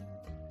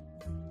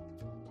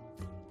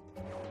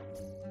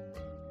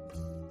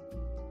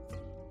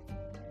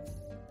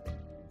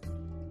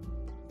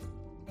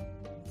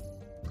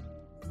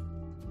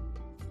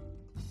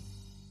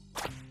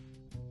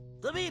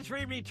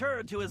 Dimitri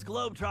returned to his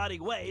globetrotting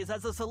ways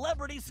as a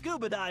celebrity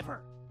scuba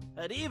diver,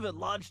 and even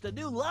launched a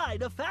new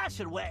line of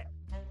fashion wear.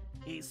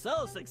 He's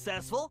so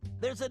successful,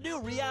 there's a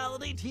new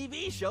reality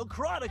TV show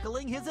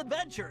chronicling his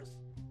adventures.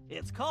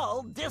 It's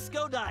called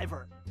Disco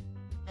Diver.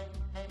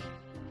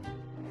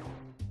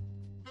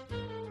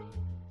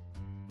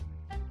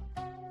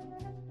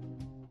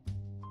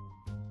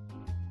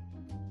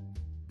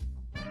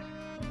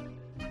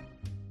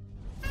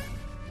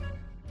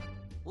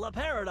 La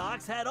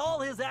Paradox had all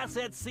his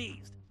assets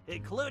seized,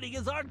 including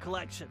his art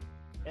collection,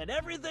 and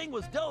everything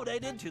was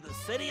donated to the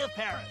city of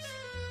Paris.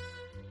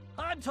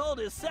 I'm told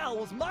his cell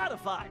was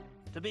modified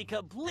to be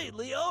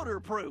completely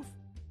odor-proof.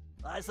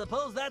 I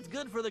suppose that's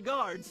good for the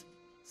guards,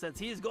 since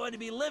he's going to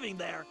be living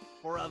there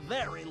for a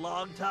very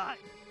long time.